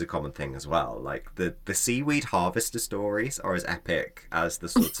found this is a common thing as well. Like the seaweed harvester stories are as epic as the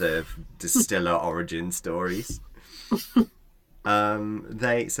sort of distiller origin stories.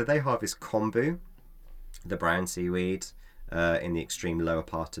 They harvest kombu, the brown seaweed, in the extreme lower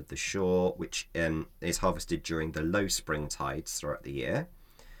part of the shore, which is harvested during the low spring tides throughout the year.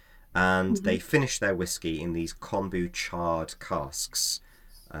 And they finish their whiskey in these kombu charred casks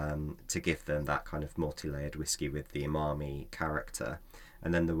to give them that kind of multi-layered whiskey with the umami character.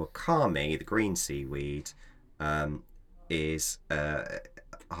 And then the wakame, the green seaweed, is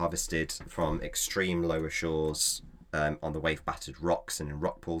harvested from extreme lower shores on the wave-battered rocks and in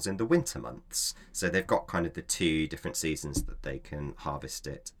rock pools in the winter months. So they've got kind of the 2 different seasons that they can harvest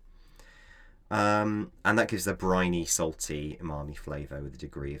it. And that gives a briny, salty, umami flavour with a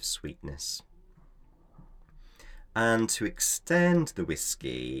degree of sweetness. And to extend the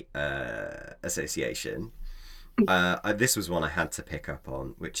whiskey association, this was one I had to pick up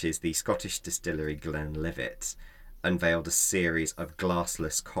on, which is the Scottish distillery Glenlivet unveiled a series of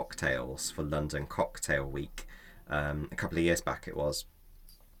glassless cocktails for London Cocktail Week a couple of years back it was,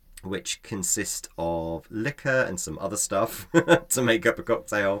 which consist of liquor and some other stuff to make up a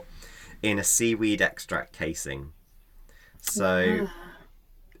cocktail in a seaweed extract casing. So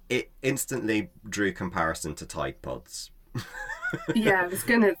it instantly drew comparison to Tide Pods. Yeah, I was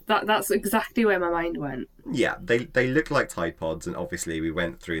gonna. That's exactly where my mind went. Yeah, they look like Tide Pods, and obviously we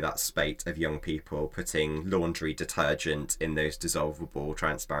went through that spate of young people putting laundry detergent in those dissolvable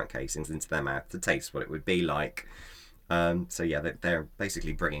transparent casings into their mouth to taste what it would be like. So yeah, they're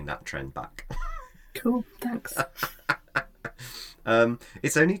basically bringing that trend back. Cool, thanks.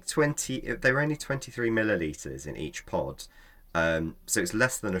 It's only 20. They were only 23 milliliters in each pod, so it's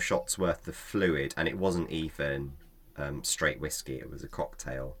less than a shot's worth of fluid, and it wasn't even straight whiskey. It was a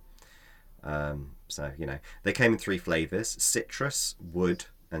cocktail. So you know, they came in 3 flavors: citrus, wood,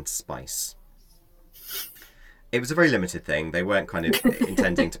 and spice. It was a very limited thing. They weren't kind of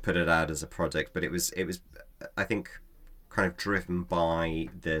intending to put it out as a product, but it was I think kind of driven by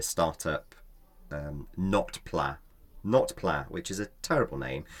the startup Not Pla, which is a terrible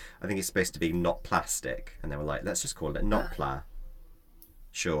name. I think it's supposed to be Not Plastic, and they were like, let's just call it Not Pla.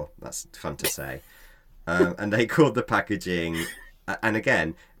 Sure, that's fun to say. And they called the packaging, and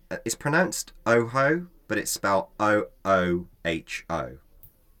again, it's pronounced Oho, but it's spelled Ooho,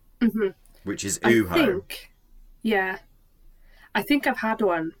 which is Uho. I think I've had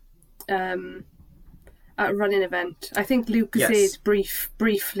one at a running event. I think Lucozade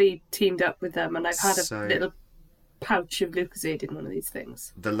briefly teamed up with them, and I've had a little pouch of Lucozade in one of these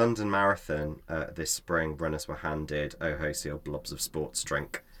things. The London Marathon this spring, runners were handed Oho sealed blobs of sports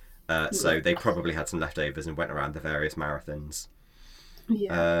drink. So they probably had some leftovers and went around the various marathons.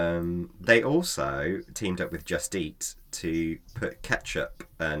 Yeah. They also teamed up with Just Eat to put ketchup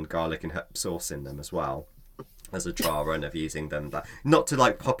and garlic and herb sauce in them as well, as a trial run of using them. Not to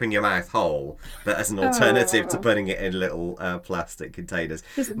like pop in your mouth whole, but as an alternative to putting it in little plastic containers.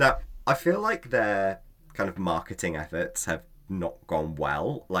 Now, I feel like their kind of marketing efforts have not gone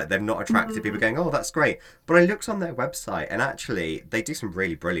well. Like, they've not attracted people going, oh, that's great. But I looked on their website, and actually they do some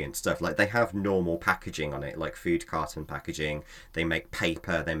really brilliant stuff. Like, they have normal packaging on it, like food carton packaging. They make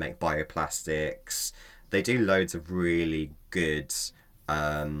paper, they make bioplastics. They do loads of really good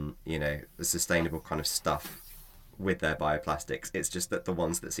sustainable kind of stuff with their bioplastics. It's just that the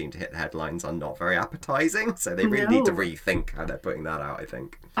ones that seem to hit the headlines are not very appetizing, so they really need to rethink how they're putting that out, I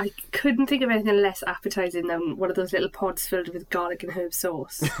think. I couldn't think of anything less appetizing than one of those little pods filled with garlic and herb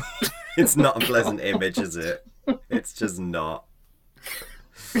sauce. It's not a pleasant image, is it? It's just not.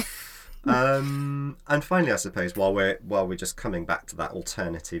 And finally, I suppose, while we're just coming back to that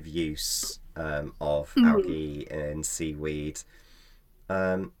alternative use of algae and seaweed,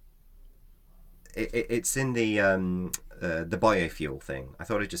 it's in the biofuel thing. I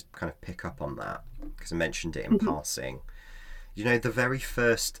thought I'd just kind of pick up on that because I mentioned it in passing. You know, the very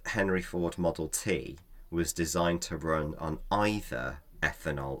first Henry Ford Model T was designed to run on either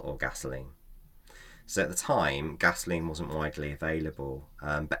ethanol or gasoline. So at the time, gasoline wasn't widely available,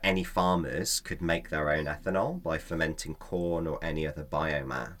 but any farmers could make their own ethanol by fermenting corn or any other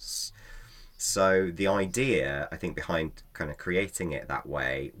biomass. So the idea, I think, behind kind of creating it that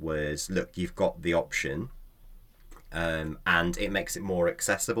way was, look, you've got the option, and it makes it more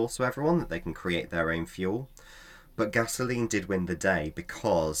accessible to everyone, that they can create their own fuel. But gasoline did win the day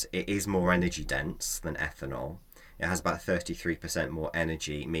because it is more energy dense than ethanol. It has about 33% more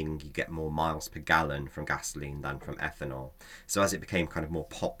energy, meaning you get more miles per gallon from gasoline than from ethanol. So as it became kind of more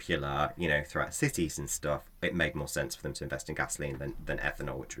popular, you know, throughout cities and stuff, it made more sense for them to invest in gasoline than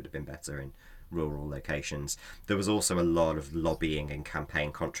ethanol, which would have been better in rural locations. There was also a lot of lobbying and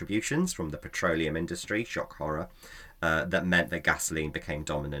campaign contributions from the petroleum industry, shock horror, that meant that gasoline became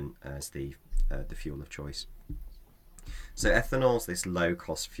dominant as the fuel of choice. So ethanol is this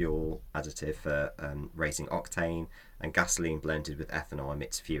low-cost fuel additive for raising octane, and gasoline blended with ethanol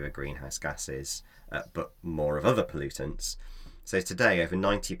emits fewer greenhouse gases, but more of other pollutants. So today, over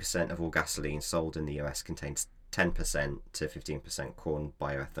 90% of all gasoline sold in the US contains 10% to 15% corn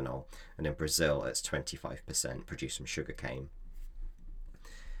bioethanol, and in Brazil it's 25% produced from sugarcane.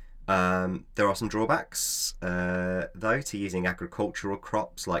 There are some drawbacks, though, to using agricultural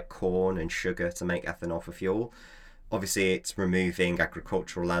crops like corn and sugar to make ethanol for fuel. Obviously, it's removing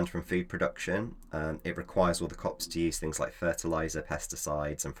agricultural land from food production. It requires all the crops to use things like fertilizer,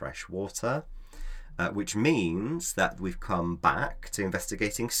 pesticides, and fresh water, which means that we've come back to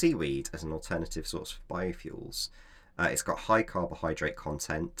investigating seaweed as an alternative source of biofuels. It's got high carbohydrate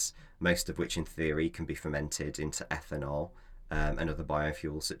content, most of which in theory can be fermented into ethanol and other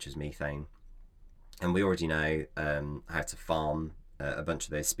biofuels such as methane. And we already know how to farm a bunch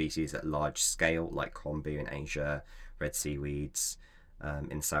of those species at large scale, like kombu in Asia, red seaweeds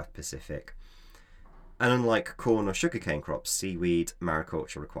in the South Pacific. And unlike corn or sugarcane crops, seaweed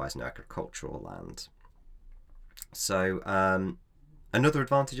mariculture requires no agricultural land. So another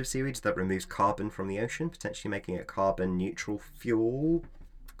advantage of seaweed is that it removes carbon from the ocean, potentially making it a carbon neutral fuel.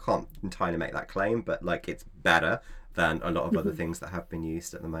 Can't entirely make that claim, but like it's better than a lot of other things that have been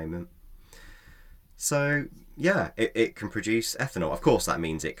used at the moment. So yeah, it can produce ethanol. Of course, that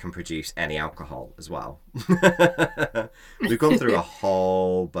means it can produce any alcohol as well. We've gone through a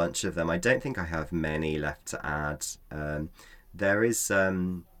whole bunch of them. I don't think I have many left to add. There was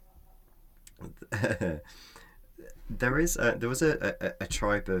a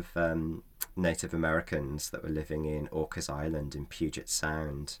tribe of Native Americans that were living in Orcas Island in Puget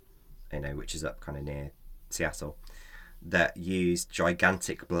Sound, which is up kind of near Seattle, that used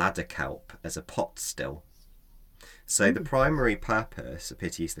gigantic bladder kelp as a pot still. So the primary purpose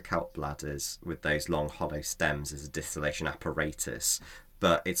appeared to use the kelp bladders with those long hollow stems as a distillation apparatus,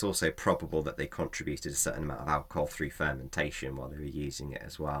 but it's also probable that they contributed a certain amount of alcohol through fermentation while they were using it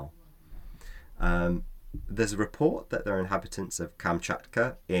as well. There's a report that there are inhabitants of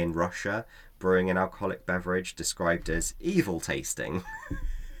Kamchatka in Russia brewing an alcoholic beverage described as evil tasting.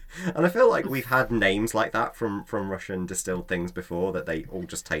 And I feel like we've had names like that from Russian distilled things before, that they all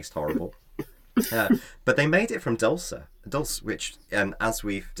just taste horrible. But they made it from dulse, which, as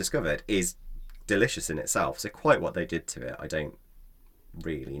we've discovered, is delicious in itself. So quite what they did to it, I don't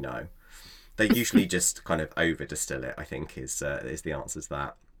really know. They usually just kind of over distill it, I think, is the answer to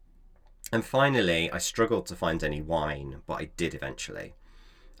that. And finally, I struggled to find any wine, but I did eventually.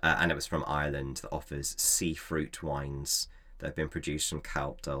 And it was from Ireland, that offers sea fruit wines that have been produced from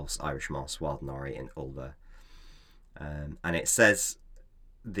kelp, dulse, Irish moss, wild nori, and ulva. And it says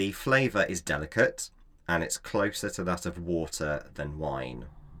the flavour is delicate and it's closer to that of water than wine,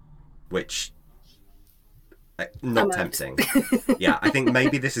 which not tempting. Yeah, I think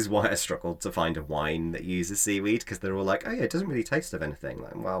maybe this is why I struggled to find a wine that uses seaweed, because they're all like, oh yeah, it doesn't really taste of anything.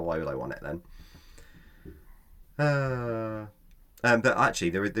 Like, well, why would I want it then? But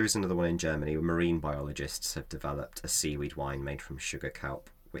actually, there is another one in Germany where marine biologists have developed a seaweed wine made from sugar kelp,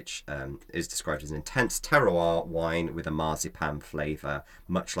 which is described as an intense terroir wine with a marzipan flavour,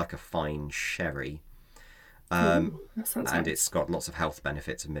 much like a fine sherry. And nice. It's got lots of health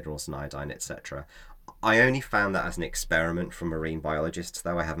benefits of minerals and iodine, etc. I only found that as an experiment from marine biologists,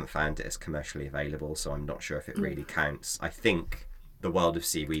 though. I haven't found it as commercially available, so I'm not sure if it really counts. I think the world of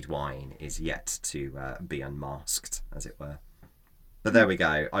seaweed wine is yet to be unmasked, as it were. But there we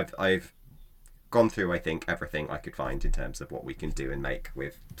go. I've gone through, I think, everything I could find in terms of what we can do and make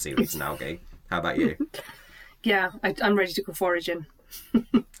with seaweeds and algae. How about you? Yeah, I'm ready to go foraging.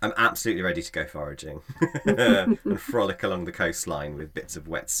 I'm absolutely ready to go foraging and frolic along the coastline with bits of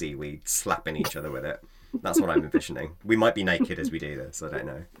wet seaweed slapping each other with it. That's what I'm envisioning. We might be naked as we do this, I don't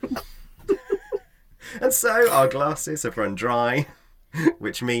know. And so our glasses have run dry,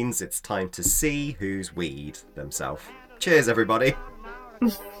 which means it's time to see who's weed themselves. Cheers, everybody.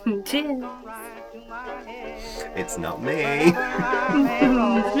 Cheers. It's not me.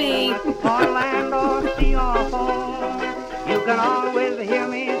 It's me. You can always hear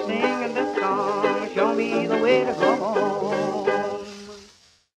me singing this song. Show me the way to go home.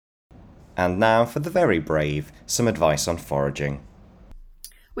 And now for the very brave, some advice on foraging.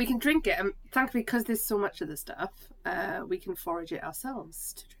 We can drink it, and thankfully, because there's so much of the stuff, we can forage it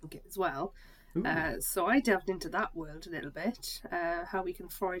ourselves to drink it as well. So I delved into that world a little bit, how we can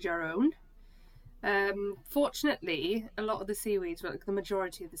forage our own. Fortunately, a lot of the seaweeds, well, like the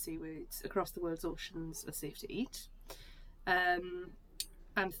majority of the seaweeds across the world's oceans, are safe to eat.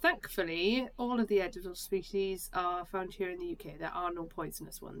 And thankfully, all of the edible species are found here in the UK. There are no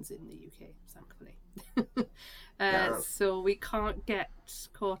poisonous ones in the UK, thankfully. So we can't get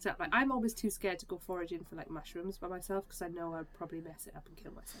caught up. Like, I'm always too scared to go foraging for like mushrooms by myself, because I know I'd probably mess it up and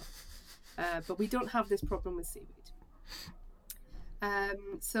kill myself. But we don't have this problem with seaweed.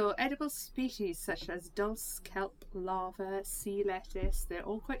 So edible species such as dulse, kelp, lava, sea lettuce, they're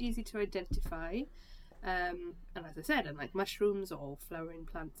all quite easy to identify. And as I said, unlike mushrooms or flowering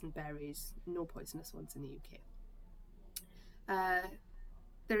plants and berries, no poisonous ones in the UK.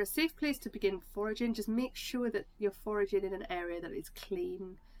 they're a safe place to begin foraging. Just make sure that you're foraging in an area that is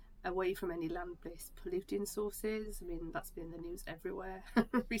clean, away from any land-based polluting sources. I mean, that's been in the news everywhere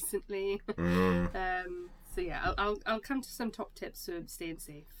recently. So yeah, I'll come to some top tips for staying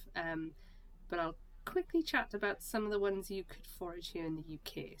safe. But I'll quickly chat about some of the ones you could forage here in the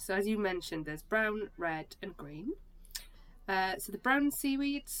UK. So as you mentioned, there's brown, red, and green. So the brown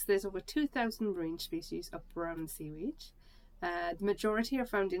seaweeds, there's over 2,000 marine species of brown seaweed. The majority are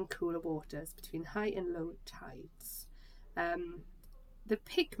found in cooler waters between high and low tides. The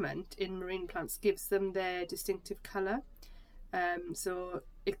pigment in marine plants gives them their distinctive colour. So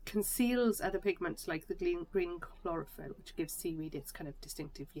it conceals other pigments like the green chlorophyll, which gives seaweed its kind of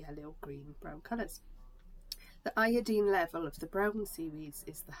distinctive yellow, green, brown colours. The iodine level of the brown seaweeds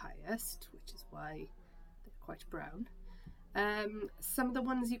is the highest, which is why they're quite brown. Some of the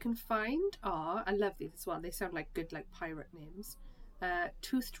ones you can find are, I love these as well, they sound like good like pirate names.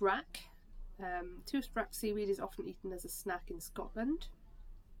 Toothed rack. Toothed rack seaweed is often eaten as a snack in Scotland.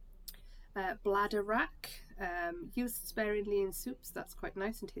 Bladder rack, used sparingly in soups, that's quite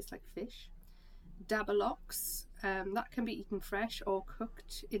nice and tastes like fish. Dabbalox, that can be eaten fresh or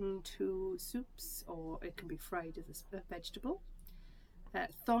cooked into soups, or it can be fried as a vegetable.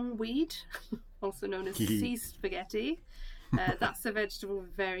 Thongweed, also known as sea spaghetti, that's a vegetable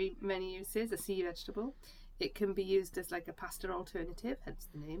with very many uses, a sea vegetable. It can be used as like a pasta alternative, hence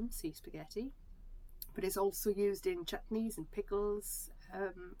the name, sea spaghetti. But it's also used in chutneys and pickles,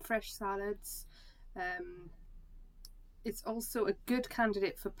 fresh salads. It's also a good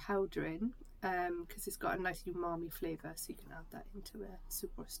candidate for powdering because it's got a nice umami flavour, so you can add that into a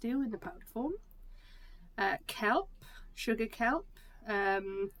soup or stew in the powder form. Kelp, sugar kelp,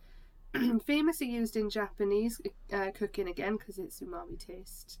 famously used in Japanese cooking again because it's umami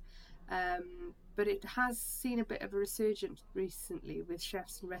taste. But it has seen a bit of a resurgence recently with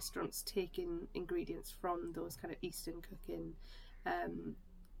chefs and restaurants taking ingredients from those kind of Eastern cooking.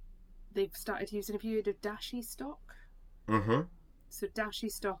 They've started using, have you heard of dashi stock? Mm-hmm. So dashi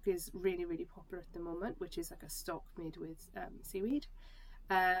stock is really, really popular at the moment, which is like a stock made with seaweed.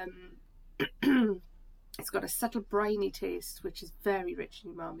 It's got a subtle briny taste, which is very rich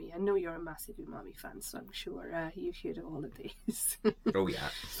in umami. I know you're a massive umami fan, so I'm sure you've heard of all of these. Oh, yeah.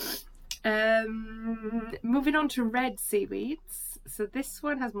 Moving on to red seaweeds. So this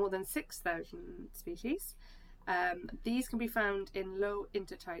one has more than 6,000 species. These can be found in low,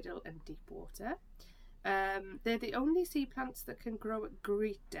 intertidal and deep water. They're the only sea plants that can grow at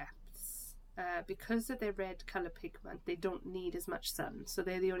great depths. Because of their red colour pigment, they don't need as much sun. So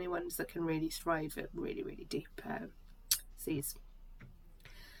they're the only ones that can really thrive at really, really deep seas.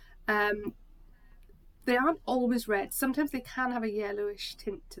 They aren't always red. Sometimes they can have a yellowish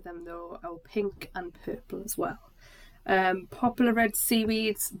tint to them though, or pink and purple as well. Popular red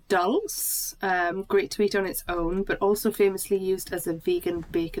seaweeds, dulse, great to eat on its own, but also famously used as a vegan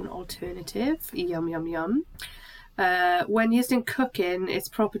bacon alternative. Yum, yum, yum. When used in cooking, its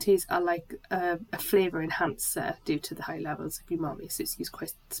properties are like a flavour enhancer due to the high levels of umami, so it's used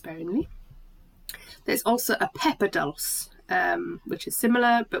quite sparingly. There's also a pepper dulse, which is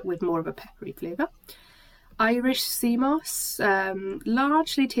similar but with more of a peppery flavour. Irish sea moss,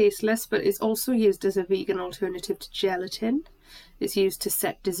 largely tasteless, but is also used as a vegan alternative to gelatin. It's used to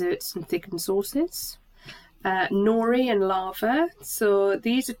set desserts and thicken sauces. Nori and lava. So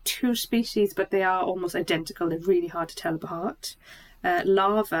these are two species, but they are almost identical. They're really hard to tell apart.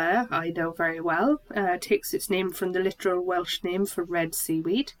 Lava, I know very well, takes its name from the literal Welsh name for red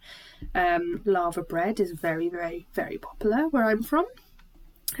seaweed. Lava bread is very, very, very popular where I'm from.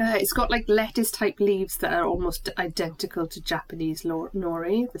 It's got like lettuce type leaves that are almost identical to Japanese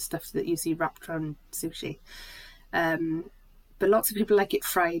nori, the stuff that you see wrapped around sushi. But lots of people like it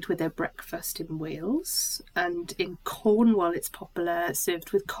fried with their breakfast in Wales, and in Cornwall it's popular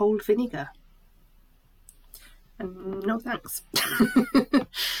served with cold vinegar. And no thanks.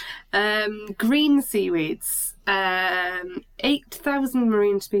 Green seaweeds. 8,000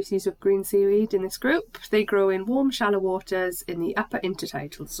 marine species of green seaweed in this group. They grow in warm, shallow waters in the upper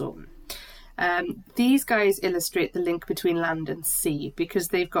intertidal zone. These guys illustrate the link between land and sea because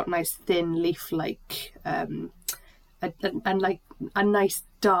they've got nice thin leaf-like and like a nice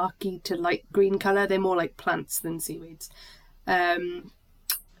darky to light green colour. They're more like plants than seaweeds.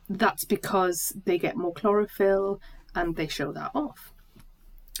 That's because they get more chlorophyll and they show that off.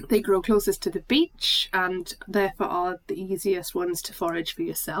 They grow closest to the beach and therefore are the easiest ones to forage for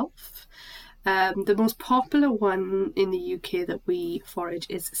yourself. The most popular one in the UK that we forage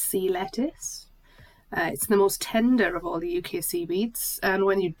is sea lettuce. It's the most tender of all the UK seaweeds, and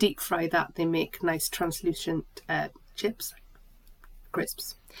when you deep fry that, they make nice translucent chips,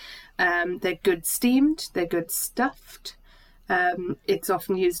 crisps. They're good steamed, they're good stuffed. It's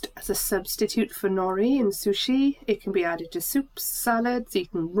often used as a substitute for nori in sushi. It can be added to soups, salads,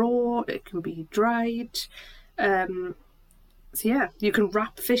 eaten raw, it can be dried. So yeah, you can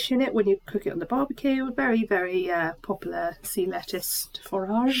wrap fish in it when you cook it on the barbecue. Very, very popular sea lettuce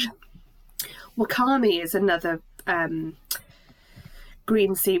forage. Wakame is another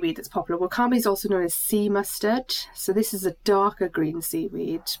green seaweed that's popular. Wakame is also known as sea mustard. So this is a darker green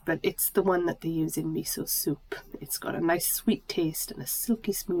seaweed, but it's the one that they use in miso soup. It's got a nice sweet taste and a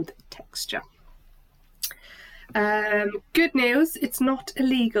silky smooth texture. Good news, it's not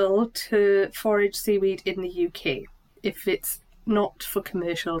illegal to forage seaweed in the UK if it's not for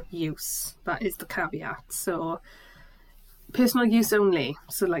commercial use. That is the caveat. So personal use only,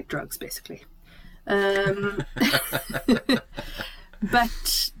 so like drugs basically.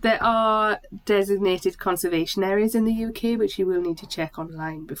 But there are designated conservation areas in the UK which you will need to check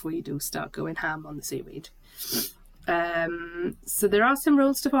online before you do start going ham on the seaweed. So there are some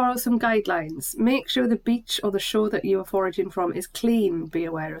rules to follow, some guidelines. Make sure the beach or the shore that you are foraging from is clean. Be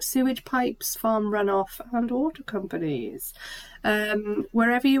aware of sewage pipes, farm runoff and water companies.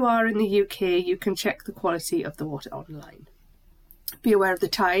 Wherever you are in the UK, you can check the quality of the water online. Be aware of the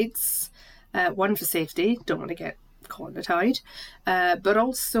tides. One, for safety, don't want to get caught in the tide. But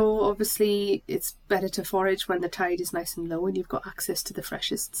also, obviously, it's better to forage when the tide is nice and low and you've got access to the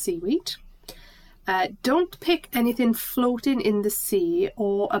freshest seaweed. Don't pick anything floating in the sea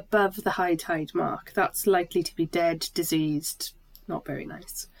or above the high tide mark. That's likely to be dead, diseased, not very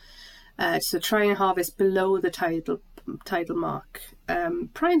nice. So try and harvest below the tidal mark.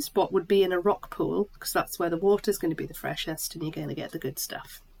 Prime spot would be in a rock pool because that's where the water's going to be the freshest and you're going to get the good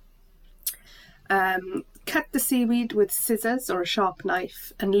stuff. Cut the seaweed with scissors or a sharp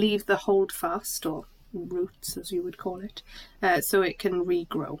knife and leave the holdfast, or roots as you would call it, so it can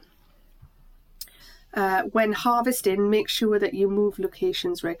regrow. When harvesting, make sure that you move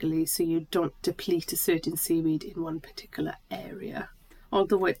locations regularly so you don't deplete a certain seaweed in one particular area.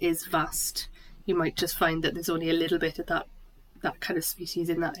 Although it is vast, you might just find that there's only a little bit of that kind of species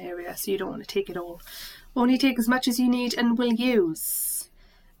in that area, so you don't want to take it all. Only take as much as you need and will use.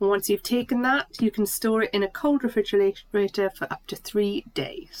 Once you've taken that, you can store it in a cold refrigerator for up to 3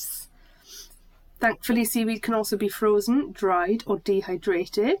 days. Thankfully, seaweed can also be frozen, dried or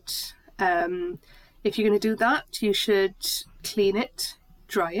dehydrated. If you're going to do that, you should clean it,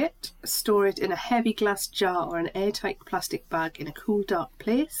 dry it, store it in a heavy glass jar or an airtight plastic bag in a cool, dark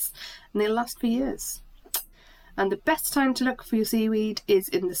place, and they'll last for years. And the best time to look for your seaweed is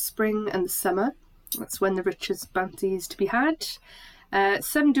in the spring and the summer. That's when the richest bounty is to be had.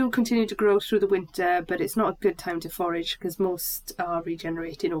 Some do continue to grow through the winter, but it's not a good time to forage because most are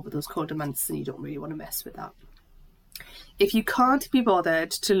regenerating over those colder months and you don't really want to mess with that. If you can't be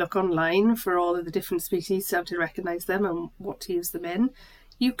bothered to look online for all of the different species, how to recognise them and what to use them in,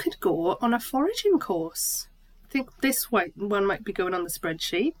 you could go on a foraging course. I think this one might be going on the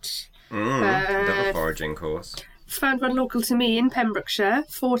spreadsheet. Another foraging course. Found one local to me in Pembrokeshire,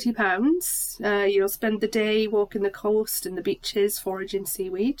 £40. You'll spend the day walking the coast and the beaches, foraging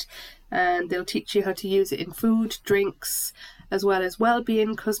seaweed, and they'll teach you how to use it in food, drinks, as well as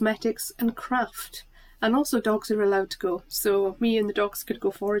well-being, cosmetics and craft. And also dogs are allowed to go, so me and the dogs could go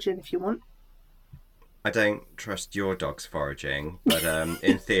foraging if you want. I don't trust your dog's foraging, but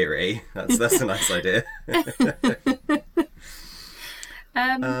in theory, that's a nice idea.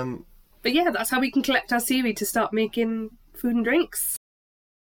 But yeah, that's how we can collect our seaweed to start making food and drinks.